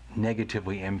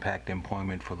negatively impact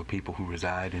employment for the people who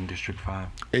reside in District 5?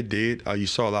 It did. You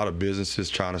saw a lot of businesses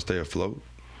trying to stay afloat.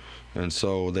 And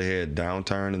so they had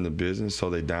downturn in the business, so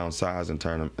they downsized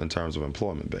in terms of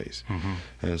employment base.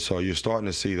 And so you're starting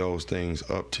to see those things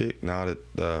uptick now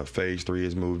that phase 3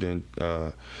 has moved in,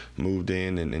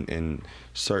 and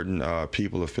certain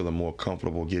people are feeling more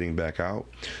comfortable getting back out.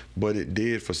 But it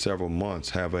did for several months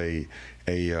have a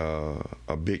big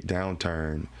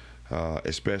downturn.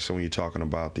 Especially when you're talking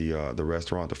about the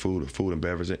restaurant, the food and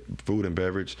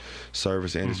beverage,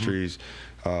 service industries,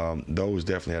 those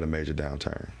definitely had a major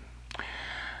downturn.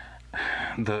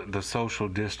 The social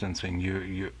distancing,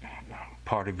 your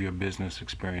part of your business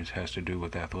experience has to do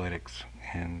with athletics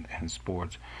and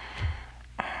sports.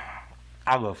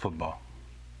 I love football.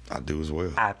 I do as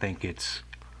well. I think it's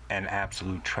an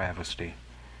absolute travesty.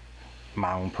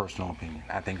 My own personal opinion.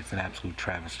 I think it's an absolute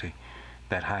travesty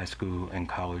that high school and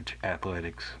college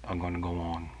athletics are going to go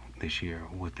on this year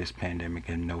with this pandemic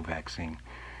and no vaccine.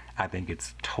 I think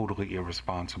it's totally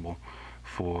irresponsible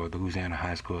for the Louisiana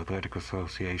High School Athletic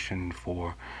Association,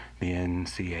 for the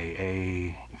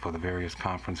NCAA, for the various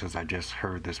conferences. I just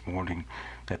heard this morning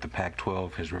that the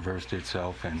Pac-12 has reversed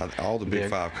itself, and all the Big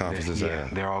Five conferences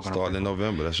they're all going starting in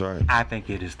November. That's right. I think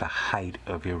it is the height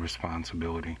of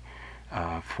irresponsibility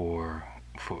for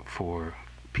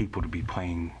people to be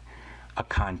playing a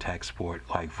contact sport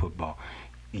like football.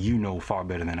 You know far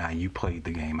better than I. You played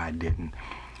the game. I didn't.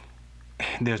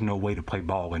 There's no way to play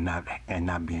ball and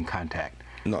not be in contact.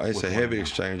 No, it's a heavy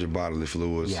exchange of bodily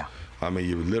fluids. Yeah. I mean,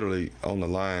 you're literally on the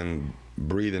line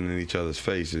breathing in each other's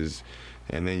faces,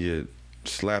 and then you're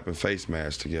slapping face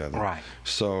masks together. Right.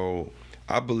 So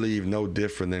I believe no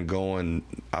different than going,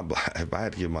 if I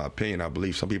had to give my opinion, I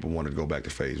believe some people wanted to go back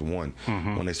to phase 1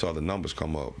 when they saw the numbers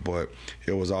come up. But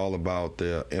it was all about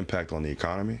the impact on the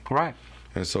economy. Right.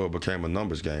 And so it became a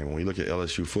numbers game. When you look at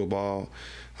LSU football,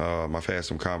 I've had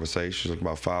some conversations,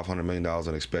 about $500 million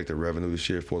in expected revenue this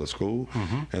year for the school,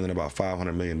 and then about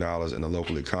 $500 million in the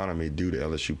local economy due to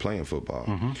LSU playing football.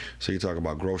 So you talk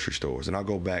about grocery stores. And I'll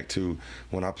go back to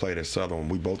when I played at Southern.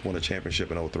 We both won a championship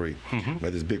in 03. We had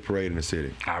this big parade in the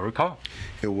city. I recall.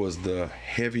 It was the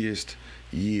heaviest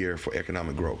year for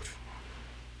economic growth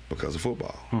because of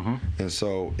football. And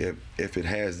so if it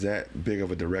has that big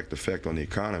of a direct effect on the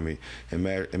economy,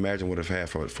 imagine what it had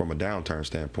from a downturn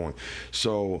standpoint.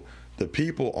 So the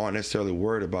people aren't necessarily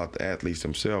worried about the athletes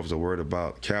themselves. They're worried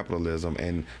about capitalism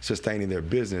and sustaining their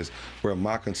business, where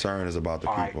my concern is about the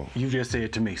people. Right. You just said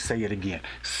it to me. Say it again.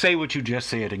 Say what you just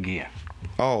said again.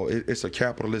 Oh, it's a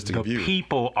capitalistic view. The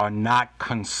people are not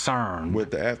concerned with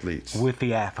the athletes. With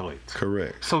the athletes.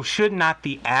 Correct. So should not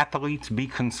the athletes be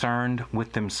concerned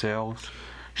with themselves?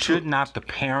 Should not the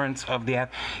parents of the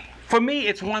athletes? For me,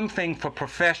 it's one thing for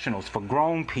professionals, for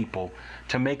grown people,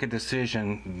 to make a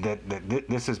decision that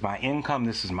this is my income,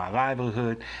 this is my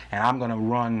livelihood, and I'm going to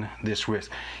run this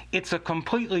risk. It's a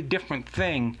completely different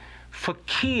thing for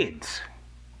kids,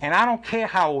 and I don't care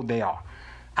how old they are.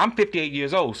 I'm 58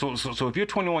 years old, so if you're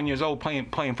 21 years old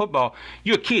playing football,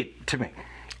 you're a kid to me.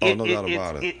 Oh, no doubt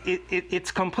about it.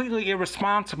 It's completely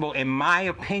irresponsible, in my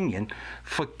opinion,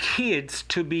 for kids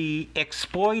to be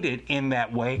exploited in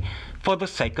that way for the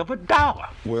sake of $1.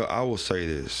 Well, I will say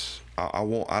this. I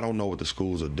don't know what the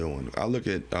schools are doing. I look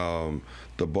at the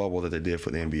bubble that they did for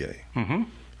the NBA.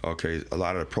 Okay, a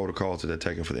lot of the protocols that they're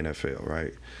taking for the NFL,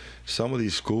 right? Some of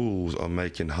these schools are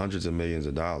making hundreds of millions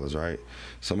of dollars, right?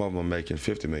 Some of them are making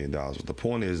 $50 million. But the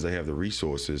point is they have the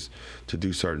resources to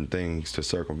do certain things to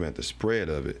circumvent the spread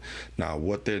of it. Now,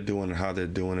 what they're doing and how they're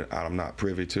doing it, I'm not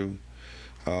privy to.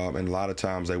 And a lot of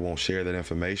times they won't share that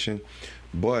information.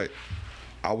 But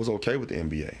I was okay with the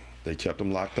NBA. They kept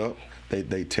them locked up.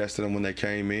 They tested them when they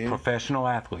came in. Professional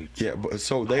athletes. Yeah, but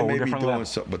so they may be doing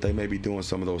but they may be doing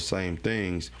some of those same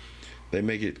things. They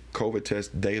make it COVID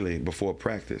test daily before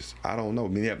practice. I don't know. I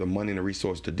mean, they have the money and the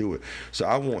resource to do it. So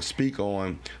I won't speak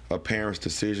on a parent's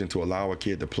decision to allow a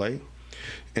kid to play.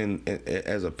 And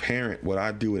as a parent, what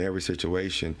I do in every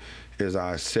situation is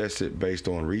I assess it based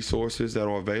on resources that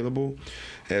are available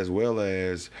as well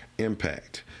as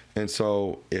impact. And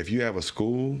so if you have a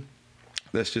school,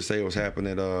 let's just say it was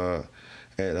happening at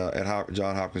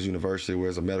Johns Hopkins University, where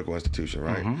it's a medical institution,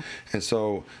 right? And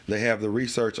so they have the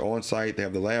research on site, they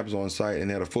have the labs on site, and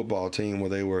they had a football team where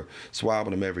they were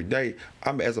swabbing them every day.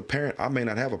 As a parent, I may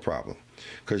not have a problem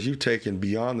because you've taken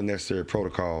beyond the necessary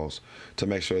protocols to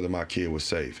make sure that my kid was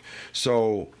safe.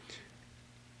 So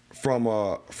from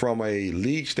a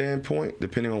league standpoint,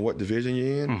 depending on what division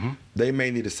you're in, they may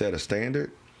need to set a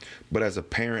standard. But as a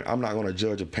parent, I'm not going to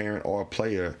judge a parent or a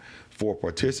player for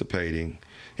participating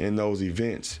in those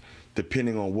events,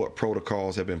 depending on what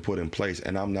protocols have been put in place,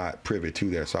 and I'm not privy to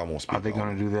that, so I won't speak. Are they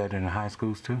going to do that in the high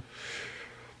schools too?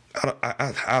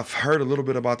 I've heard a little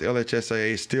bit about the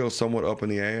LHSAA. It's still somewhat up in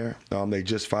the air. They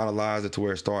just finalized it to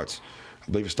where it starts.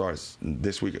 I believe it starts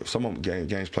this week. Some of them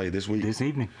games played this week. This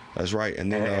evening. That's right.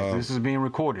 And then As this is being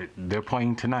recorded, they're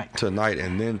playing tonight. Tonight,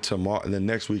 and then tomorrow, and then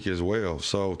next week as well.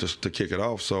 So just to kick it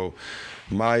off. So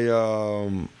my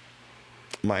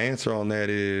answer on that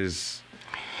is.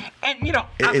 And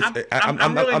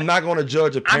I'm not going to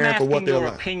judge a parent for what they're like.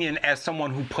 I'm asking your opinion as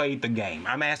someone who played the game.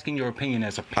 I'm asking your opinion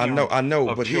as a parent. I know,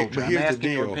 of but children. here's I'm asking the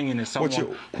deal. your opinion as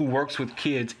someone who works with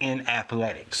kids in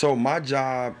athletics. So my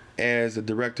job as the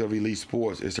director of elite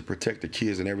sports is to protect the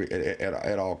kids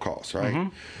at all costs, right? Mm-hmm.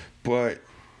 But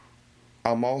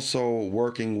I'm also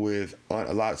working with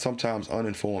sometimes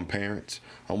uninformed parents.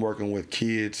 I'm working with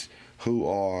kids who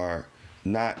are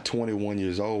not 21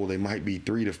 years old. They might be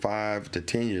 3 to 5 to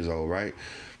 10 years old, right?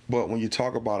 But when you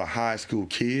talk about a high school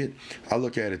kid, I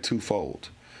look at it twofold.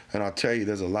 And I'll tell you,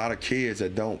 there's a lot of kids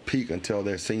that don't peak until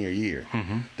their senior year.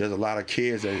 Mm-hmm. There's a lot of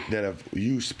kids that have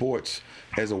used sports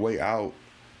as a way out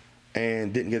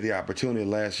and didn't get the opportunity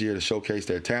last year to showcase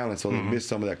their talent, so they missed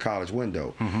some of that college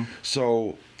window. Mm-hmm.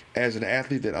 So as an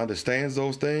athlete that understands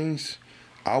those things,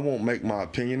 I won't make my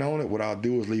opinion on it. What I'll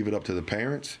do is leave it up to the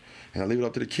parents, and I leave it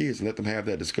up to the kids and let them have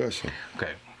that discussion.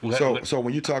 Okay. So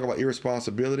when you talk about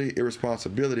irresponsibility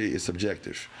is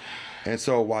subjective. And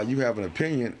so while you have an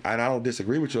opinion, and I don't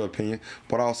disagree with your opinion,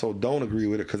 but I also don't agree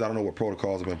with it because I don't know what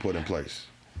protocols have been put in place.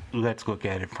 Let's look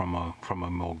at it from a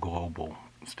more global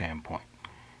standpoint.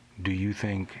 Do you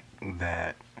think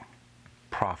that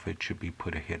profit should be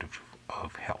put ahead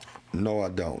of health? No, I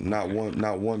don't. Not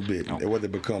one bit. Okay. Whether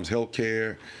it becomes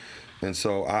healthcare. And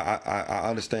so I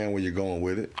understand where you're going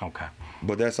with it. Okay.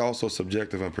 But that's also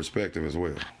subjective and perspective as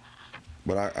well.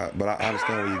 But I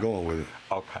understand where you're going with it.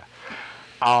 Okay.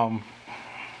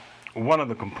 One of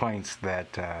the complaints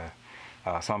that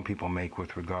some people make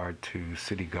with regard to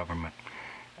city government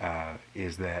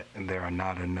is that there are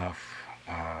not enough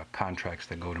contracts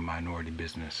that go to minority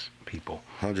business people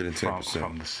 110%.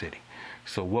 from the city.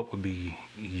 So what would be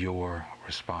your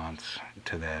response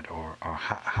to that, or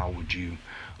how would you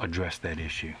address that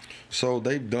issue? So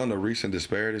they've done a recent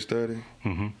disparity study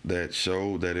that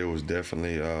showed that it was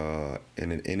definitely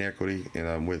an inequity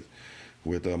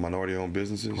with minority-owned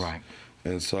businesses. Right.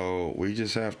 And so we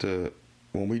just have to,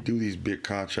 when we do these big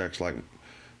contracts like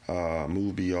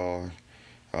Move BR,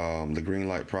 the Green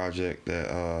Light Project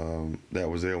that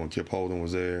was there when Kip Holden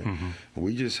was there,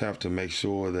 we just have to make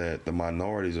sure that the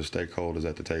minorities are stakeholders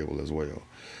at the table as well.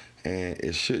 And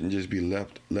it shouldn't just be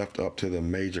left up to the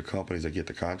major companies that get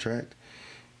the contract.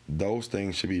 Those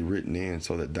things should be written in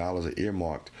so that dollars are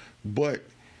earmarked. But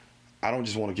I don't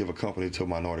just want to give a company to a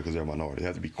minority because they're a minority. They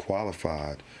have to be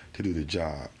qualified to do the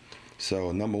job.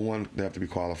 So number one, they have to be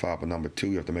qualified, but number two,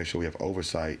 you have to make sure we have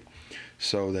oversight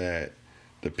so that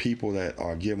the people that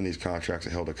are given these contracts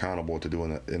are held accountable to do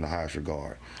it in the highest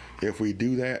regard. If we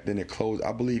do that, then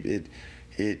I believe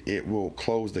it will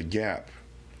close the gap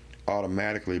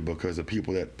automatically because the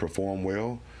people that perform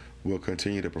well will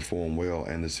continue to perform well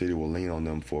and the city will lean on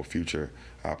them for future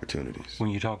opportunities. When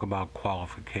you talk about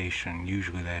qualification,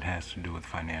 usually that has to do with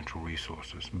financial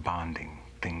resources, bonding,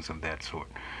 things of that sort,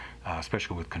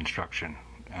 especially with construction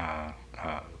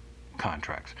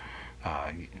contracts.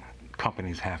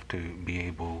 Companies have to be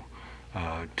able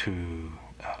to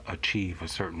achieve a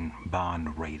certain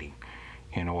bond rating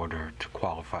in order to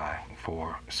qualify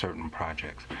for certain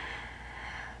projects.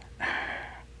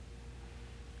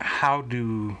 How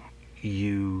do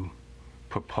you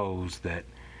propose that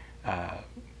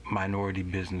minority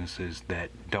businesses that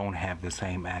don't have the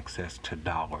same access to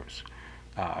dollars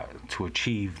to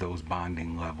achieve those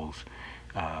bonding levels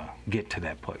get to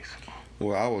that place?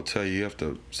 Well, I will tell you have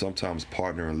to sometimes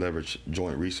partner and leverage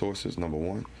joint resources, number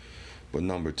one. But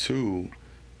number two,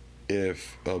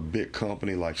 if a big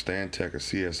company like Stantec or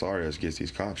CSRS gets these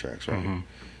contracts, right,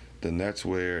 then that's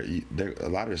where a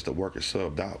lot of the work is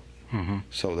subbed out.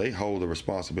 So they hold the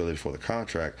responsibility for the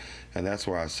contract. And that's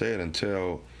where I said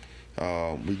until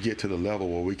we get to the level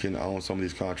where we can own some of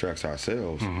these contracts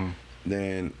ourselves,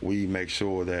 then we make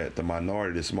sure that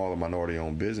the smaller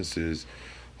minority-owned businesses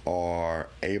are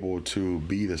able to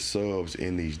be the subs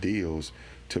in these deals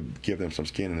to give them some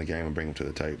skin in the game and bring them to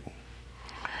the table.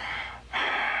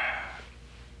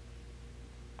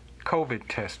 COVID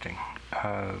testing.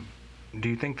 Do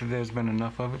you think that there's been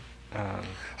enough of it?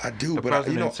 I do, the but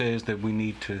president says that we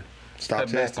need to stop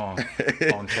testing. on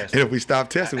testing. And if we stop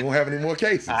testing, we won't have any more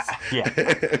cases.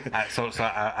 So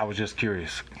I was just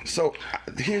curious. So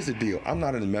here's the deal. I'm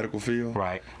not in the medical field.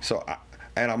 Right. So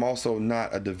and I'm also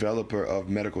not a developer of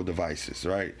medical devices,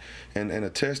 right? And a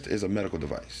test is a medical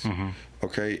device,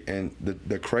 okay? And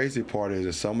the crazy part is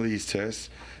that some of these tests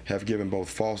have given both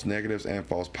false negatives and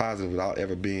false positives without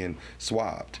ever being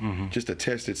swabbed. Just the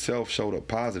test itself showed up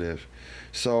positive.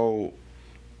 So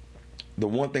the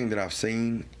one thing that I've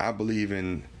seen, I believe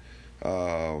in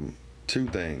two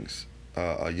things: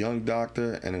 a young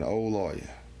doctor and an old lawyer.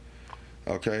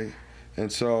 Okay,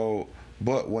 and so,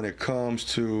 but when it comes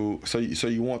to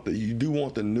you do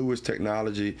want the newest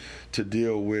technology to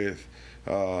deal with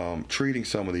treating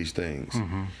some of these things,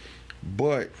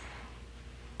 but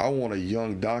I want a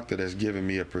young doctor that's giving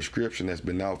me a prescription that's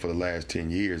been out for the last 10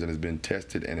 years and has been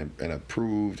tested and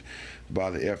approved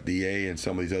by the FDA and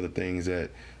some of these other things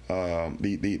that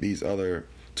these other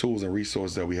tools and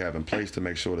resources that we have in place to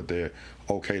make sure that they're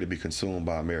okay to be consumed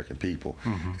by American people.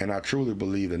 And I truly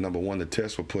believe that, number one, the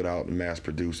tests were put out and mass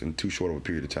produced in too short of a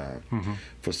period of time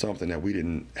for something that we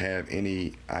didn't have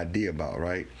any idea about,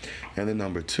 right? And then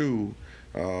number two,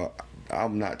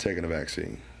 I'm not taking a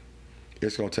vaccine.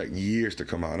 It's going to take years to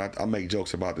come out. And I make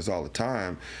jokes about this all the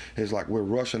time. It's like we're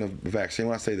rushing a vaccine.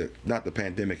 When I say that, not the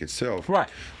pandemic itself, right?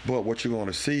 But what you're going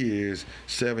to see is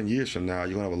 7 years from now,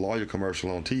 you're going to have a lawyer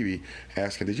commercial on TV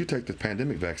asking, did you take the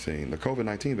pandemic vaccine, the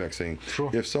COVID-19 vaccine?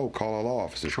 Sure. If so, call all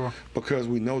officers. Sure. Because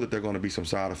we know that there are going to be some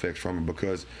side effects from it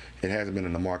because it hasn't been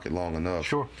in the market long enough.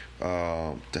 Sure.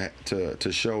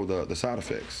 To show the side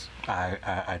effects.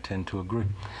 I tend to agree.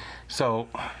 So,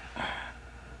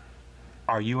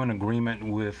 are you in agreement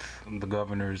with the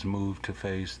governor's move to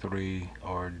phase 3,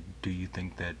 or do you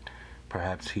think that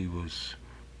perhaps he was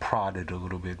prodded a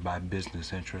little bit by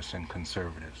business interests and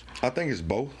conservatives? I think it's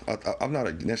both. I'm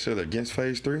not necessarily against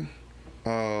phase 3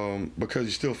 because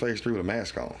you still phase 3 with a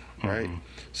mask on, right?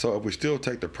 So if we still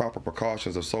take the proper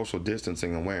precautions of social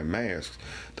distancing and wearing masks,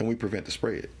 then we prevent the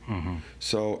spread.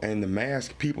 So, and the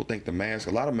mask, people think the mask,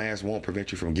 a lot of masks won't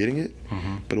prevent you from getting it,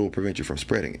 but it will prevent you from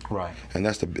spreading it. Right. And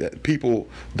that's people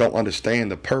don't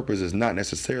understand the purpose is not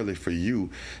necessarily for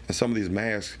you. And some of these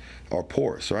masks are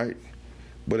porous, right?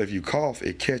 But if you cough,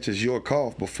 it catches your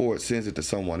cough before it sends it to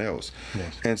someone else.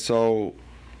 Yes. And so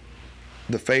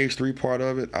the phase 3 part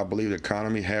of it, I believe the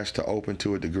economy has to open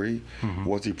to a degree.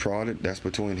 Was he prodded? That's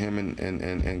between him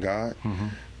and God.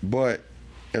 But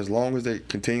as long as they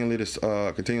continually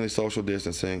social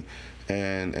distancing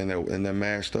and they're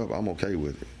masked up, I'm okay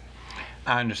with it.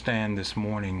 I understand this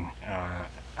morning, I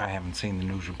haven't seen the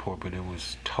news report, but it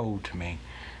was told to me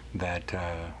that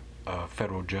a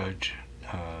federal judge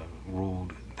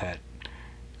ruled that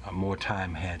more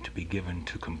time had to be given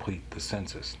to complete the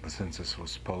census. The census was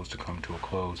supposed to come to a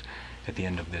close at the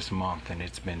end of this month, and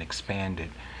it's been expanded,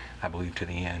 I believe, to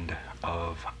the end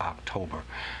of October.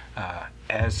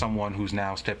 As someone who's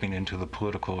now stepping into the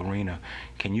political arena,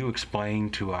 can you explain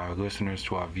to our listeners,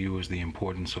 to our viewers, the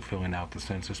importance of filling out the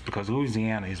census? Because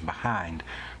Louisiana is behind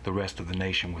the rest of the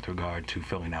nation with regard to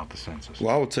filling out the census.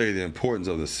 Well, I would tell you the importance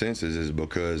of the census is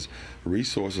because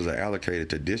resources are allocated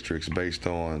to districts based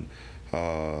on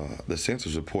the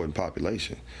census report and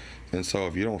population. And so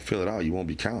if you don't fill it out, you won't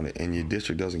be counted, and your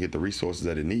district doesn't get the resources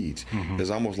that it needs. It's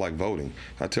almost like voting.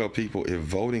 I tell people, if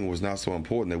voting was not so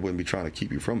important, they wouldn't be trying to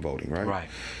keep you from voting, right? Right.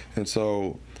 And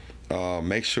so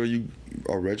make sure you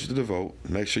are registered to vote.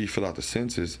 Make sure you fill out the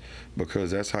census,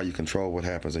 because that's how you control what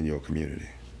happens in your community.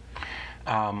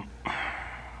 The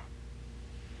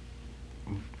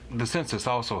census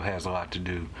also has a lot to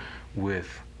do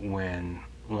with when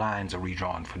lines are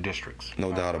redrawn for districts.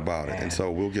 No doubt about it. And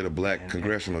so we'll get a black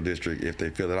congressional district if they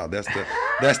fill it out. That's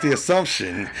the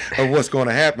assumption of what's going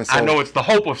to happen. So I know it's the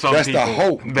hope of some people. That's the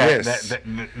hope, yes.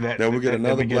 That we'll get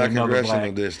another black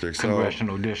congressional district.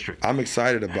 Congressional district. I'm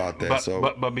excited about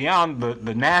that. But beyond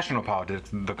the national politics,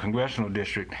 the congressional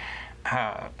district,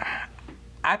 I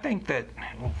think that,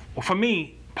 for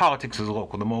me, politics is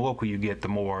local. The more local you get, the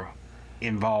more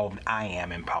involved I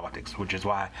am in politics, which is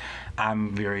why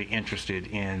I'm very interested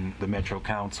in the Metro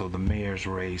Council, the mayor's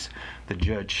race, the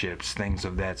judgeships, things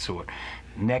of that sort.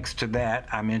 Next to that,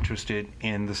 I'm interested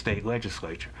in the state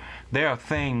legislature. There are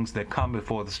things that come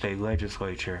before the state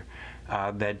legislature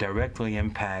that directly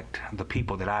impact the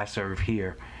people that I serve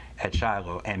here at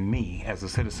Shiloh, and me as a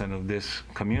citizen of this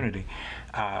community,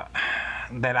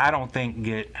 that I don't think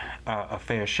get a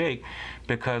fair shake,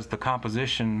 because the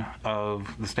composition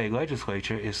of the state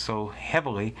legislature is so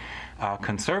heavily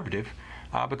conservative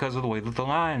because of the way that the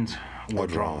lines were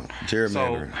drawn.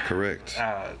 Gerrymandering, correct.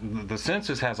 The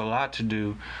census has a lot to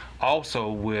do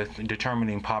also with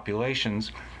determining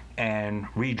populations and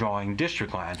redrawing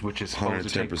district lines, which is supposed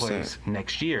to take place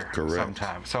next year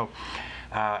sometime. So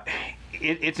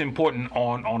it's important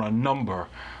on a number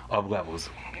of levels.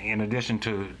 in addition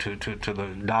to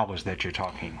the dollars that you're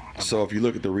talking about. So if you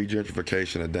look at the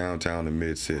regentrification of downtown and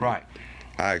mid-city, Right.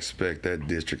 I expect that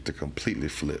district to completely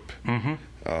flip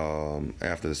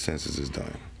after the census is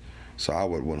done. So I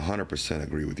would 100%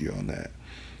 agree with you on that.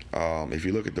 If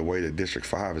you look at the way that District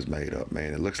 5 is made up,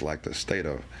 man, it looks like the state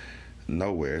of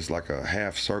nowhere. It's like a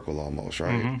half circle almost,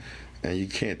 right? And you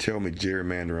can't tell me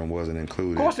gerrymandering wasn't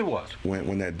included. Of course it was.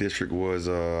 When that district was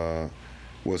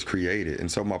created.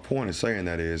 And so my point in saying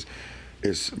that is,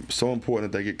 it's so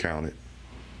important that they get counted.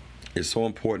 It's so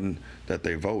important that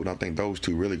they vote. And I think those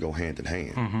two really go hand in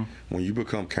hand. When you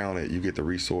become counted, you get the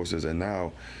resources. And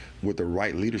now, with the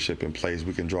right leadership in place,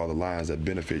 we can draw the lines that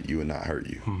benefit you and not hurt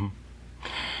you.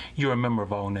 You're a member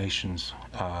of All Nations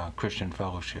Christian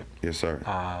Fellowship. Yes, sir.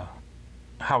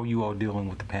 How are you all dealing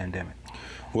with the pandemic?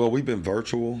 Well, we've been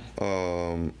virtual.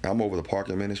 I'm over the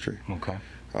parking ministry. Okay.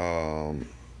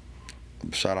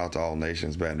 Shout out to All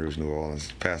Nations, Baton Rouge, New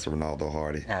Orleans, Pastor Ronaldo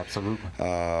Hardy. Absolutely.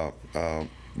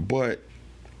 But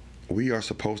we are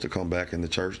supposed to come back in the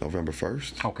church November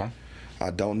 1st. Okay.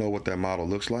 I don't know what that model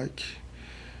looks like.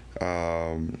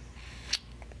 I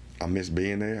miss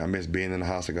being there. I miss being in the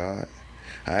house of God.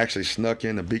 I actually snuck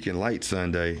in the Beacon Light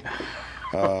Sunday.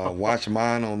 Watched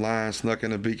mine online, snuck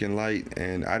in the Beacon Light,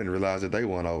 and I didn't realize that they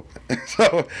weren't open.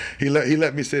 So he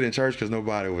let me sit in church because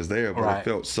nobody was there, but it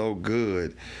felt so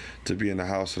good to be in the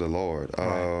house of the Lord.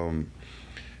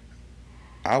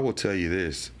 I will tell you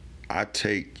this. I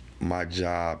take my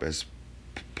job as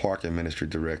parking ministry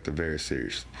director very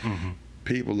seriously.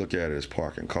 People look at it as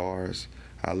parking cars.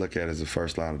 I look at it as the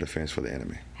first line of defense for the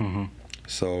enemy.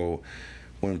 So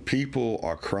when people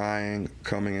are crying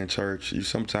coming in church,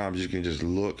 sometimes you can just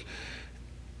look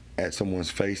at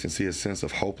someone's face and see a sense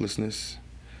of hopelessness.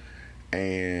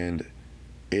 And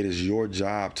it is your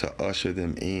job to usher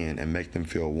them in and make them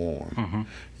feel warm.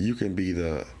 You can be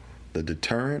the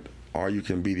deterrent, or you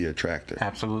can be the attractor.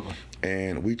 Absolutely.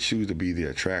 And we choose to be the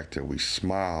attractor. We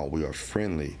smile. We are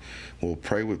friendly. We'll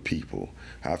pray with people.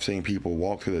 I've seen people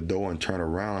walk through the door and turn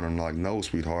around and like, no,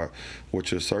 sweetheart, what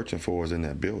you're searching for is in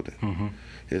that building.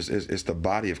 It's the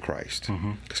body of Christ.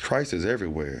 Because Christ is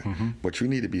everywhere. But you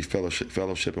need to be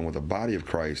fellowshipping with the body of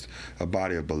Christ, a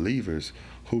body of believers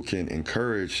who can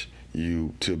encourage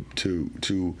you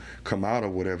to come out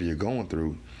of whatever you're going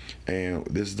through. And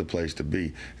this is the place to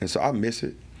be. And so I miss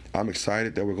it. I'm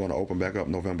excited that we're going to open back up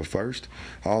November 1st.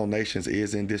 All Nations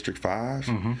is in District 5.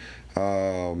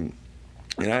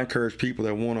 And I encourage people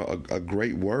that want a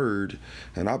great word,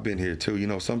 and I've been here too. You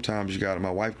know, sometimes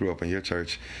my wife grew up in your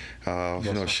church. Yes,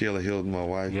 you know, sir. Sheila Hilton, my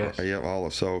wife. Yes. Yeah, all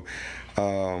of so.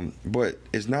 But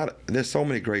it's not. There's so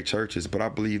many great churches, but I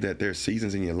believe that there's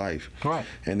seasons in your life, Right.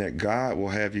 and that God will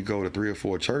have you go to 3 or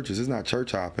 4 churches. It's not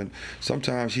church hopping.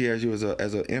 Sometimes He has you as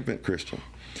an infant Christian.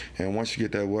 And once you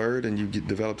get that word and you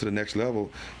develop to the next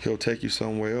level, He'll take you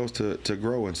somewhere else to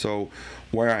grow. And so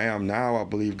where I am now, I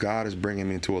believe God is bringing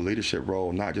me into a leadership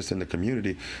role, not just in the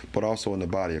community, but also in the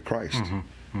body of Christ.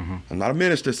 I'm not a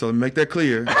minister, so let me make that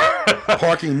clear.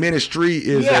 Parking ministry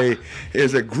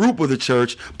is a group of the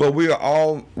church, but we are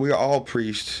all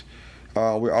priests.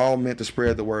 We're all meant to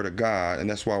spread the word of God, and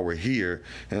that's why we're here.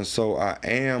 And so I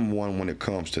am one when it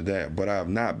comes to that, but I have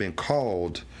not been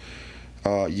called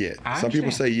yet. Some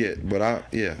people say yet, but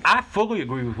I fully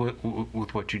agree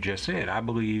with what you just said. I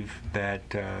believe that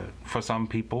for some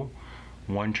people,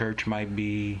 one church might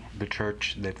be the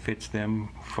church that fits them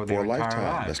for their entire lifetime.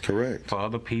 lives. That's correct. For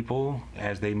other people,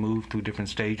 as they move through different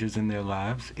stages in their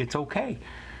lives, it's okay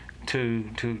to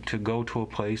go to a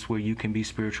place where you can be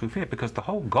spiritually fit, because the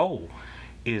whole goal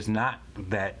is not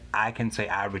that I can say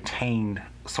I retained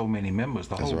so many members.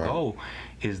 The whole goal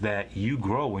is that you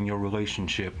grow in your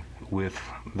relationship with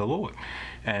the Lord.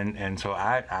 And so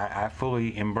I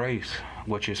fully embrace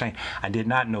what you're saying. I did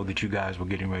not know that you guys were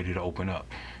getting ready to open up.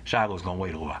 Shiloh's gonna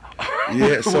wait a while.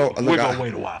 Yeah, so we're gonna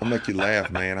wait a while. I'll make you laugh,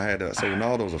 man. So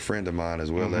Ronaldo's a friend of mine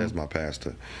as well as my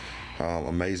pastor.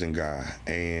 Amazing guy.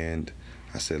 And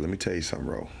I said, let me tell you something,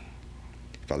 bro.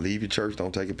 If I leave your church,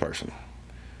 don't take it personal.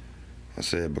 I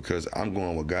said, because I'm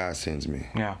going where God sends me.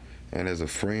 Yeah. And as a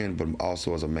friend, but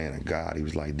also as a man of God, he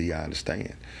was like, D, I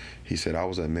understand. He said, I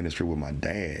was in ministry with my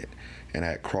dad, and I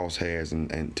had crosshairs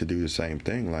and to do the same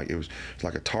thing. Like, it was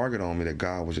like a target on me that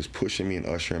God was just pushing me and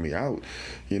ushering me out,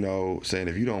 you know, saying,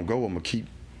 if you don't go, I'm going to keep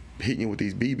hitting you with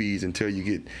these BBs until you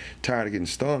get tired of getting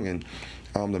stung. And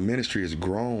the ministry has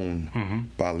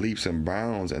grown by leaps and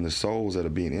bounds, and the souls that are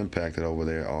being impacted over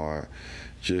there are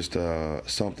just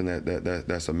something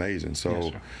that's amazing.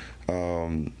 So,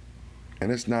 Yes,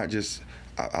 and it's not just,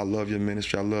 I love your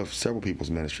ministry. I love several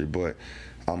people's ministry, but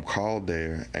I'm called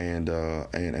there, and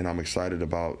I'm excited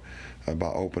about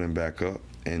opening back up.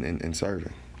 and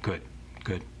serving. Good,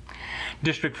 good.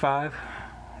 District 5,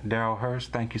 Darryl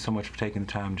Hurst, thank you so much for taking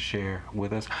the time to share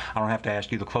with us. I don't have to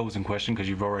ask you the closing question because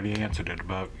you've already answered it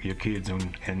about your kids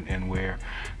and where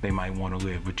they might want to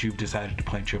live. But you've decided to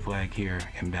plant your flag here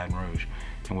in Baton Rouge,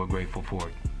 and we're grateful for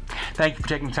it. Thank you for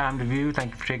taking the time to view.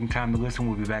 Thank you for taking time to listen.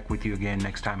 We'll be back with you again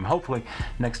next time. Hopefully,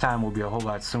 next time will be a whole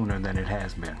lot sooner than it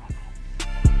has been.